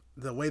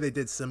 the way they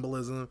did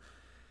symbolism,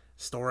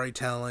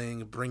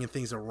 storytelling, bringing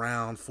things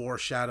around,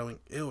 foreshadowing,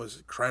 it was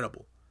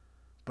incredible.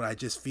 But I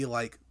just feel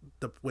like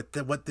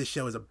what this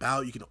show is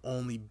about, you can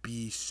only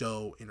be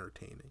so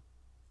entertaining.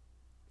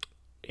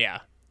 Yeah,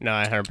 no,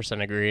 I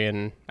 100% agree,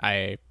 and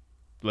I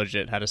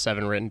legit had a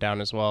 7 written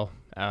down as well.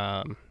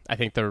 I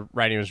think the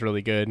writing was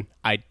really good.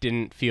 I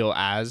didn't feel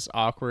as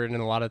awkward in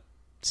a lot of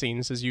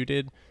scenes as you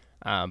did,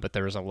 but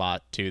there was a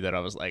lot too that I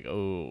was like,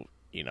 oh,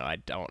 I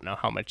don't know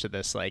how much of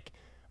this like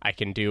I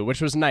can do,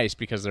 which was nice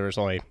because there was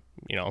only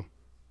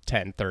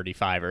 10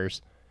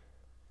 35ers.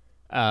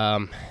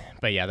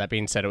 But yeah, that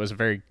being said, it was a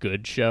very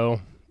good show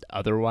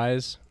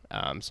otherwise.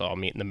 So I'll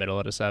meet in the middle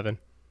at a 7.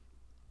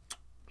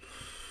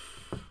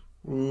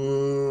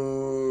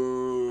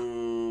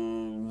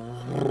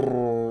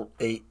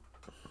 8.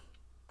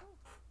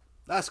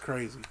 That's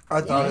crazy.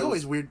 I thought it's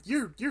always weird.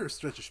 You're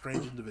such a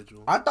strange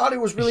individual. I thought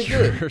it was really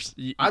good.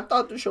 I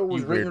thought the show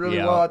was written really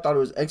well. I thought it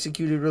was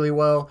executed really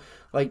well.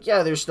 Like,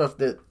 yeah, there's stuff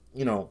that,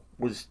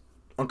 was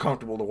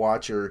uncomfortable to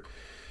watch or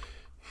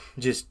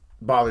just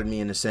bothered me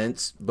in a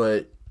sense,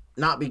 but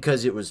not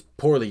because it was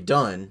poorly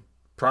done.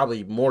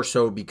 Probably more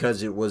so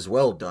because it was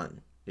well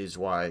done is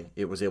why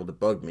it was able to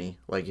bug me.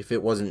 Like, if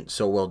it wasn't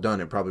so well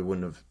done, it probably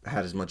wouldn't have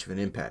had as much of an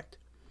impact.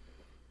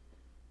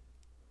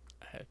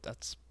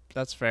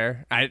 That's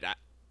fair.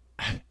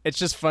 It's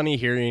just funny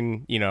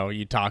hearing,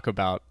 you talk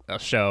about a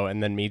show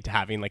and then me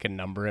having like a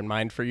number in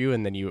mind for you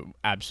and then you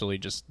absolutely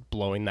just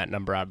blowing that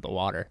number out of the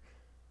water.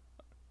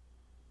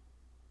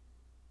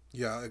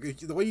 Yeah,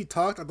 the way you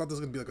talked, I thought this was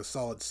gonna be like a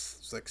solid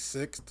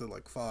 6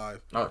 to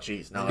 5. Oh,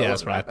 jeez. No, yeah,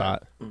 that's what I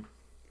thought.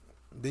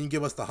 Then you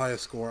give us the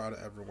highest score out of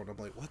everyone. I'm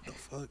like, what the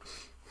fuck?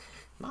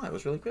 No, it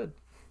was really good.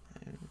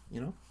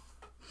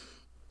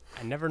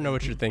 I never know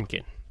what you're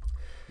thinking.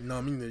 No,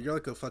 I mean, you're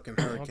like a fucking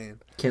hurricane.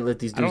 Can't let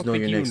these I don't dudes know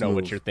think your next you know move.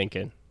 what you're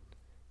thinking.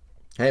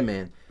 Hey,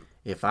 man,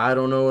 if I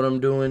don't know what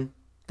I'm doing,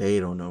 they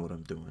don't know what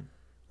I'm doing.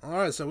 All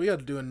right, so we got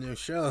to do a new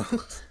show.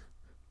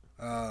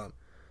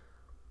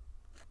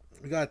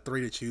 We got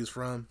 3 to choose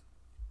from.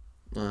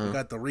 We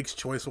got the Reek's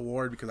Choice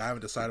Award because I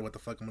haven't decided what the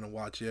fuck I'm gonna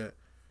watch yet.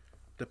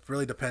 It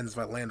really depends if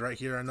I land right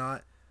here or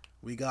not.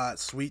 We got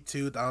Sweet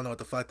Tooth. I don't know what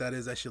the fuck that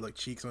is. That shit look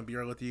cheeks. I'm gonna be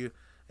real with you.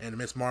 And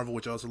Miss Marvel,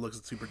 which also looks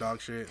super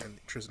dog shit. And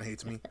Tristan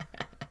hates me.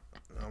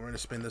 We're gonna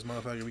spin this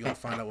motherfucker. We gonna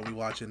find out what we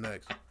watching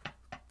next.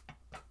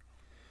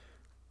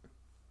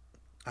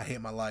 I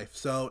hate my life.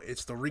 So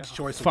it's the Reek's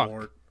Choice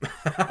Award. Oh,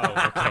 okay.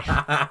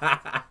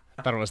 I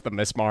thought it was the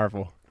Miss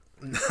Marvel.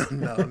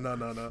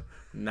 No.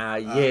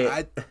 Not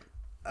yet.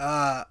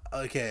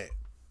 Okay.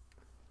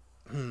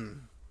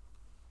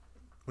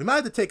 We might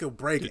have to take a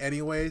break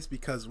anyways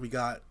because we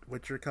got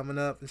Witcher coming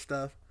up and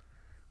stuff.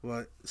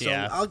 But so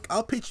yeah.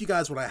 I'll pitch you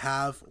guys what I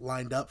have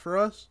lined up for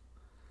us,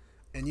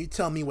 and you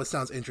tell me what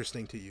sounds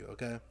interesting to you.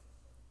 Okay.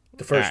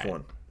 The first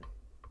one.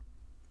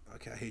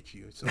 Okay, I hate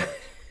you so much.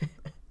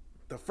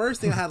 The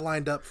first thing I had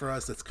lined up for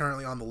us that's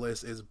currently on the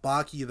list is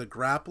Baki the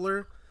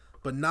Grappler,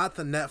 but not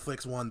the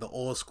Netflix one, the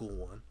old school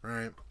one.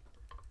 Right.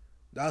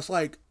 That's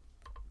like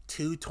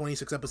 2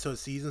 26-episode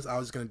seasons. I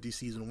was going to do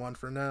season 1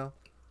 for now.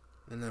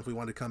 And then if we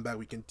want to come back,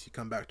 we can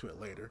come back to it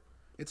later.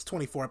 It's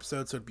 24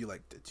 episodes, so it'd be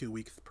like a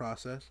 2-week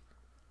process.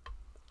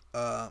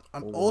 I'm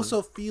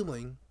also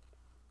feeling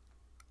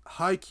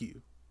Haikyuu.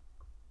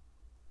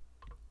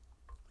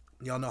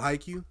 Y'all know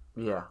Haikyuu?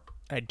 Yeah.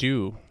 I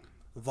do.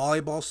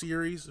 Volleyball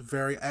series,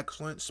 very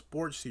excellent.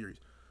 Sports series.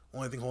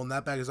 Only thing holding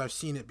that back is I've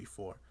seen it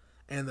before.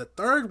 And the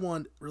third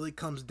one really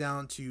comes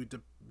down to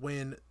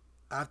when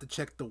I have to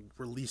check the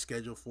release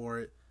schedule for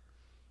it.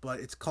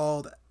 But it's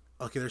called...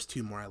 Okay, there's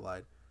 2 more. I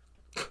lied.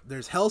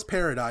 There's Hell's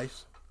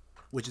Paradise,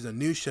 which is a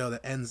new show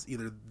that ends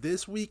either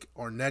this week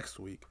or next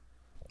week.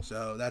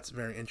 So that's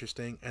very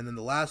interesting. And then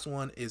the last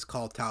one is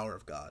called Tower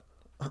of God,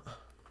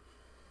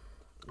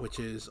 which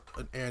is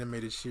an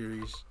animated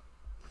series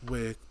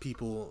with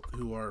people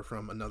who are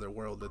from another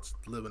world that's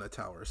live in a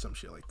tower or some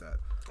shit like that.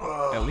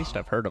 At least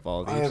I've heard of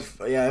all of these.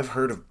 I've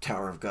heard of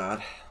Tower of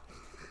God.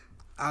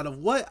 Out of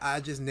what I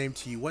just named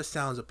to you, what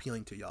sounds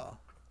appealing to y'all?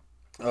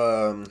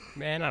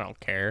 Man, I don't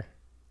care.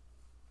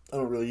 I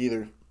don't really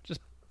either.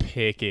 Just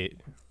pick it.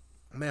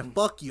 Man,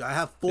 fuck you. I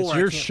have 4. It's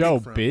your show,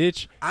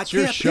 bitch. I it's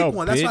your can't show, pick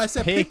one. Bitch. That's why I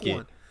said pick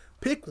one.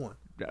 Pick one.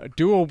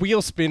 Do a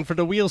wheel spin for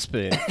the wheel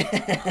spin.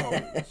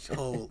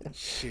 Holy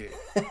shit.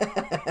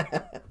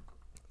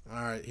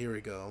 All right, here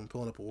we go. I'm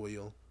pulling up a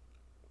wheel.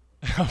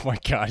 Oh my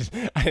god.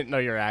 I didn't know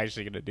you were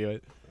actually going to do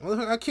it.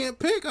 Well, I can't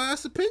pick. I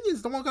asked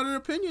opinions. No one got an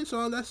opinion,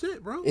 so that's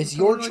it, bro. It's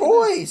your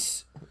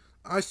choice.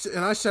 I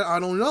said I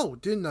don't know,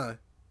 didn't I?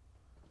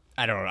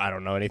 I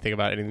don't know anything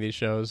about any of these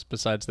shows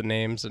besides the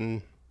names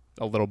and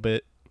a little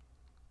bit.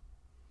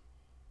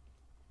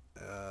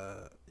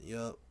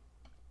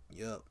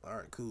 Yep. All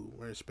right, cool.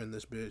 We're gonna spin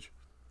this bitch.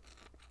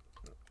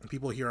 And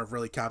people here are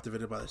really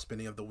captivated by the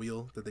spinning of the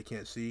wheel that they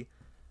can't see.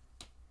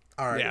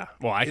 All right. Yeah.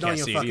 Well, I can't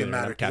see it either.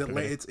 Matter because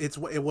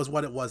it was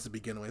what it was to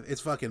begin with.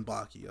 It's fucking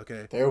Baki.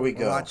 Okay. There we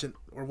go.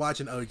 We're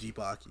watching OG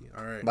Baki.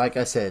 All right. Like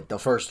I said, the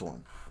first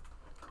one.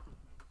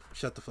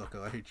 Shut the fuck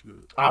up. I hate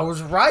you. I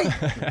was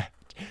right.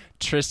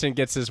 Tristan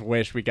gets his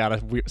wish. We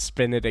gotta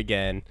spin it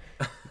again.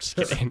 I'm just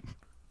kidding.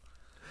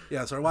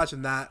 Yeah, so we're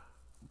watching that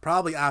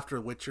probably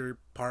after Witcher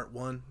Part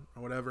 1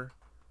 or whatever.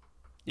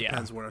 Yeah.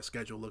 Depends what our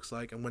schedule looks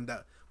like and when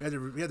that we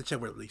have to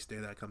check what release day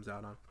that comes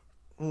out on.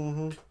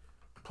 Mm-hmm.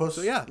 Plus,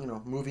 so yeah,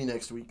 movie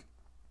next week.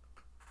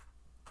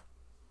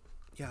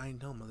 Yeah, I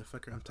know,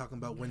 motherfucker. I'm talking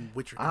about when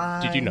Witcher.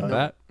 Did you know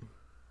that?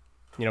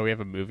 We have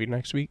a movie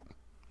next week.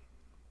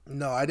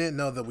 No, I didn't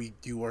know that we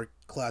do our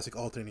classic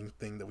alternating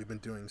thing that we've been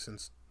doing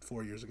since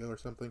 4 years ago or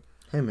something.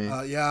 Hey,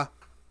 man. Yeah.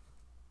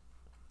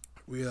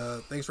 We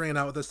thanks for hanging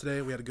out with us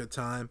today. We had a good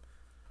time.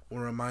 I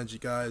want to remind you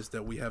guys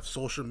that we have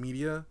social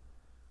media.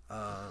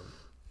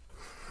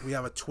 We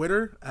have a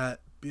Twitter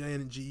at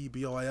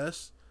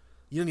BNGBOIS.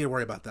 You don't need to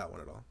worry about that one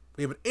at all.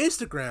 We have an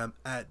Instagram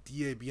at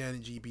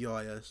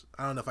DABNGBOIS.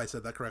 I don't know if I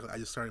said that correctly. I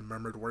just started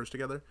murmured words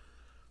together.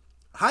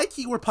 High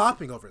key, we're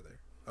popping over there.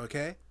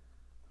 Okay?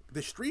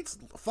 The streets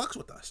fucks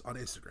with us on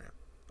Instagram.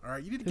 All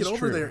right? You need to get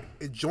over there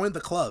and join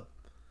the club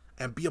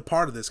and be a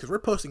part of this because we're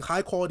posting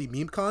high quality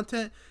meme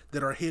content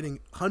that are hitting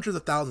hundreds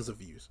of thousands of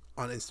views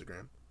on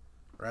Instagram.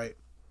 Right?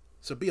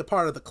 So be a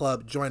part of the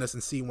club, join us,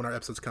 and see when our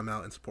episodes come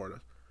out and support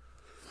us.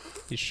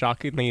 He's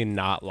shockingly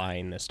not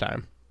lying this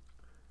time.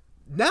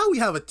 Now we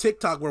have a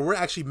TikTok where we're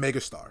actually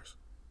megastars.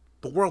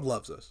 The world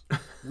loves us.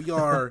 We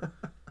are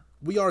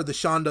the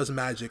Sean Does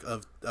Magic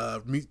of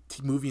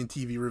movie and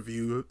TV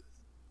review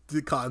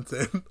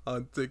content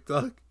on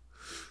TikTok.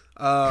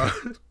 You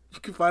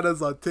can find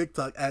us on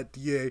TikTok at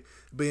DABNGEBOIS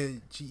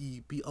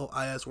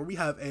where we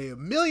have a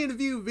 1 million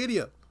view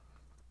video.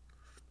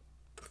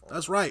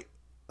 That's right.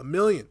 1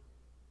 million.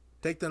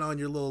 Take that on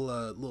your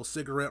little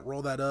cigarette,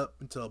 roll that up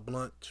into a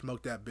blunt,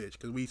 smoke that bitch.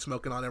 Because we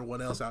smoking on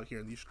everyone else out here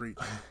in these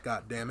streets.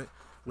 God damn it.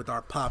 With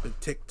our popping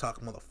TikTok,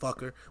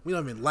 motherfucker. We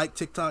don't even like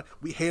TikTok.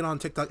 We hate on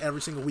TikTok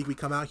every single week we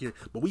come out here.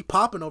 But we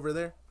popping over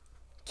there.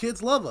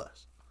 Kids love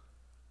us.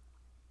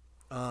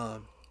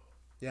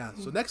 Yeah.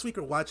 So next week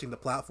we're watching The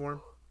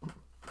Platform.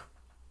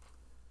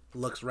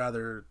 Looks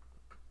rather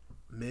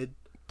mid.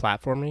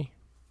 platformy.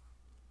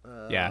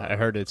 Yeah, I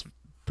heard it's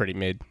pretty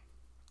mid.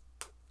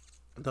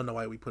 I don't know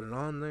why we put it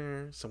on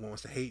there. Someone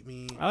wants to hate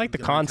me. I like the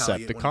I'm gonna concept.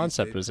 retaliate The one of these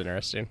concept days. was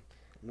interesting.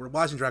 We're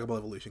watching Dragon Ball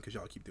Evolution because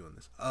y'all keep doing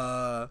this.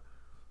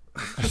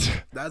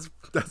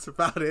 That's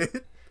about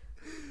it.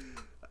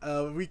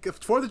 We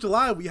 4th of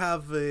July we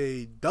have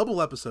a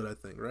double episode, I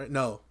think, right?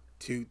 No,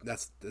 2.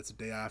 That's the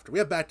day after. We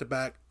have back to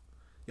back.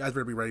 You guys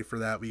better be ready for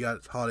that. We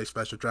got holiday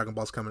special. Dragon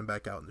Ball's coming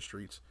back out in the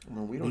streets.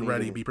 Well, we Be don't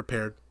ready. even- Be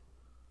prepared.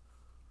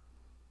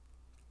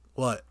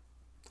 What?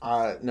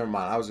 Never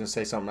mind. I was gonna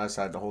say something. I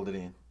decided to hold it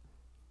in.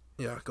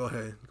 Yeah, go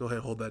ahead. Go ahead,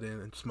 hold that in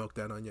and smoke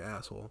that on your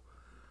asshole.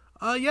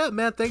 Yeah,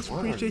 man, thanks. What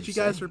are Appreciate you you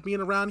guys saying? for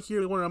being around here.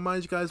 We want to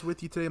remind you guys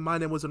with you today. My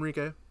name was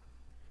Enrique.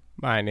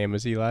 My name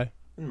is Eli.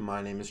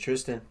 My name is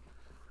Tristan.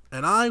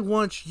 And I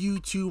want you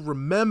to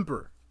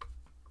remember.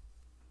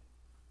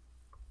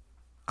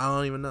 I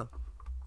don't even know.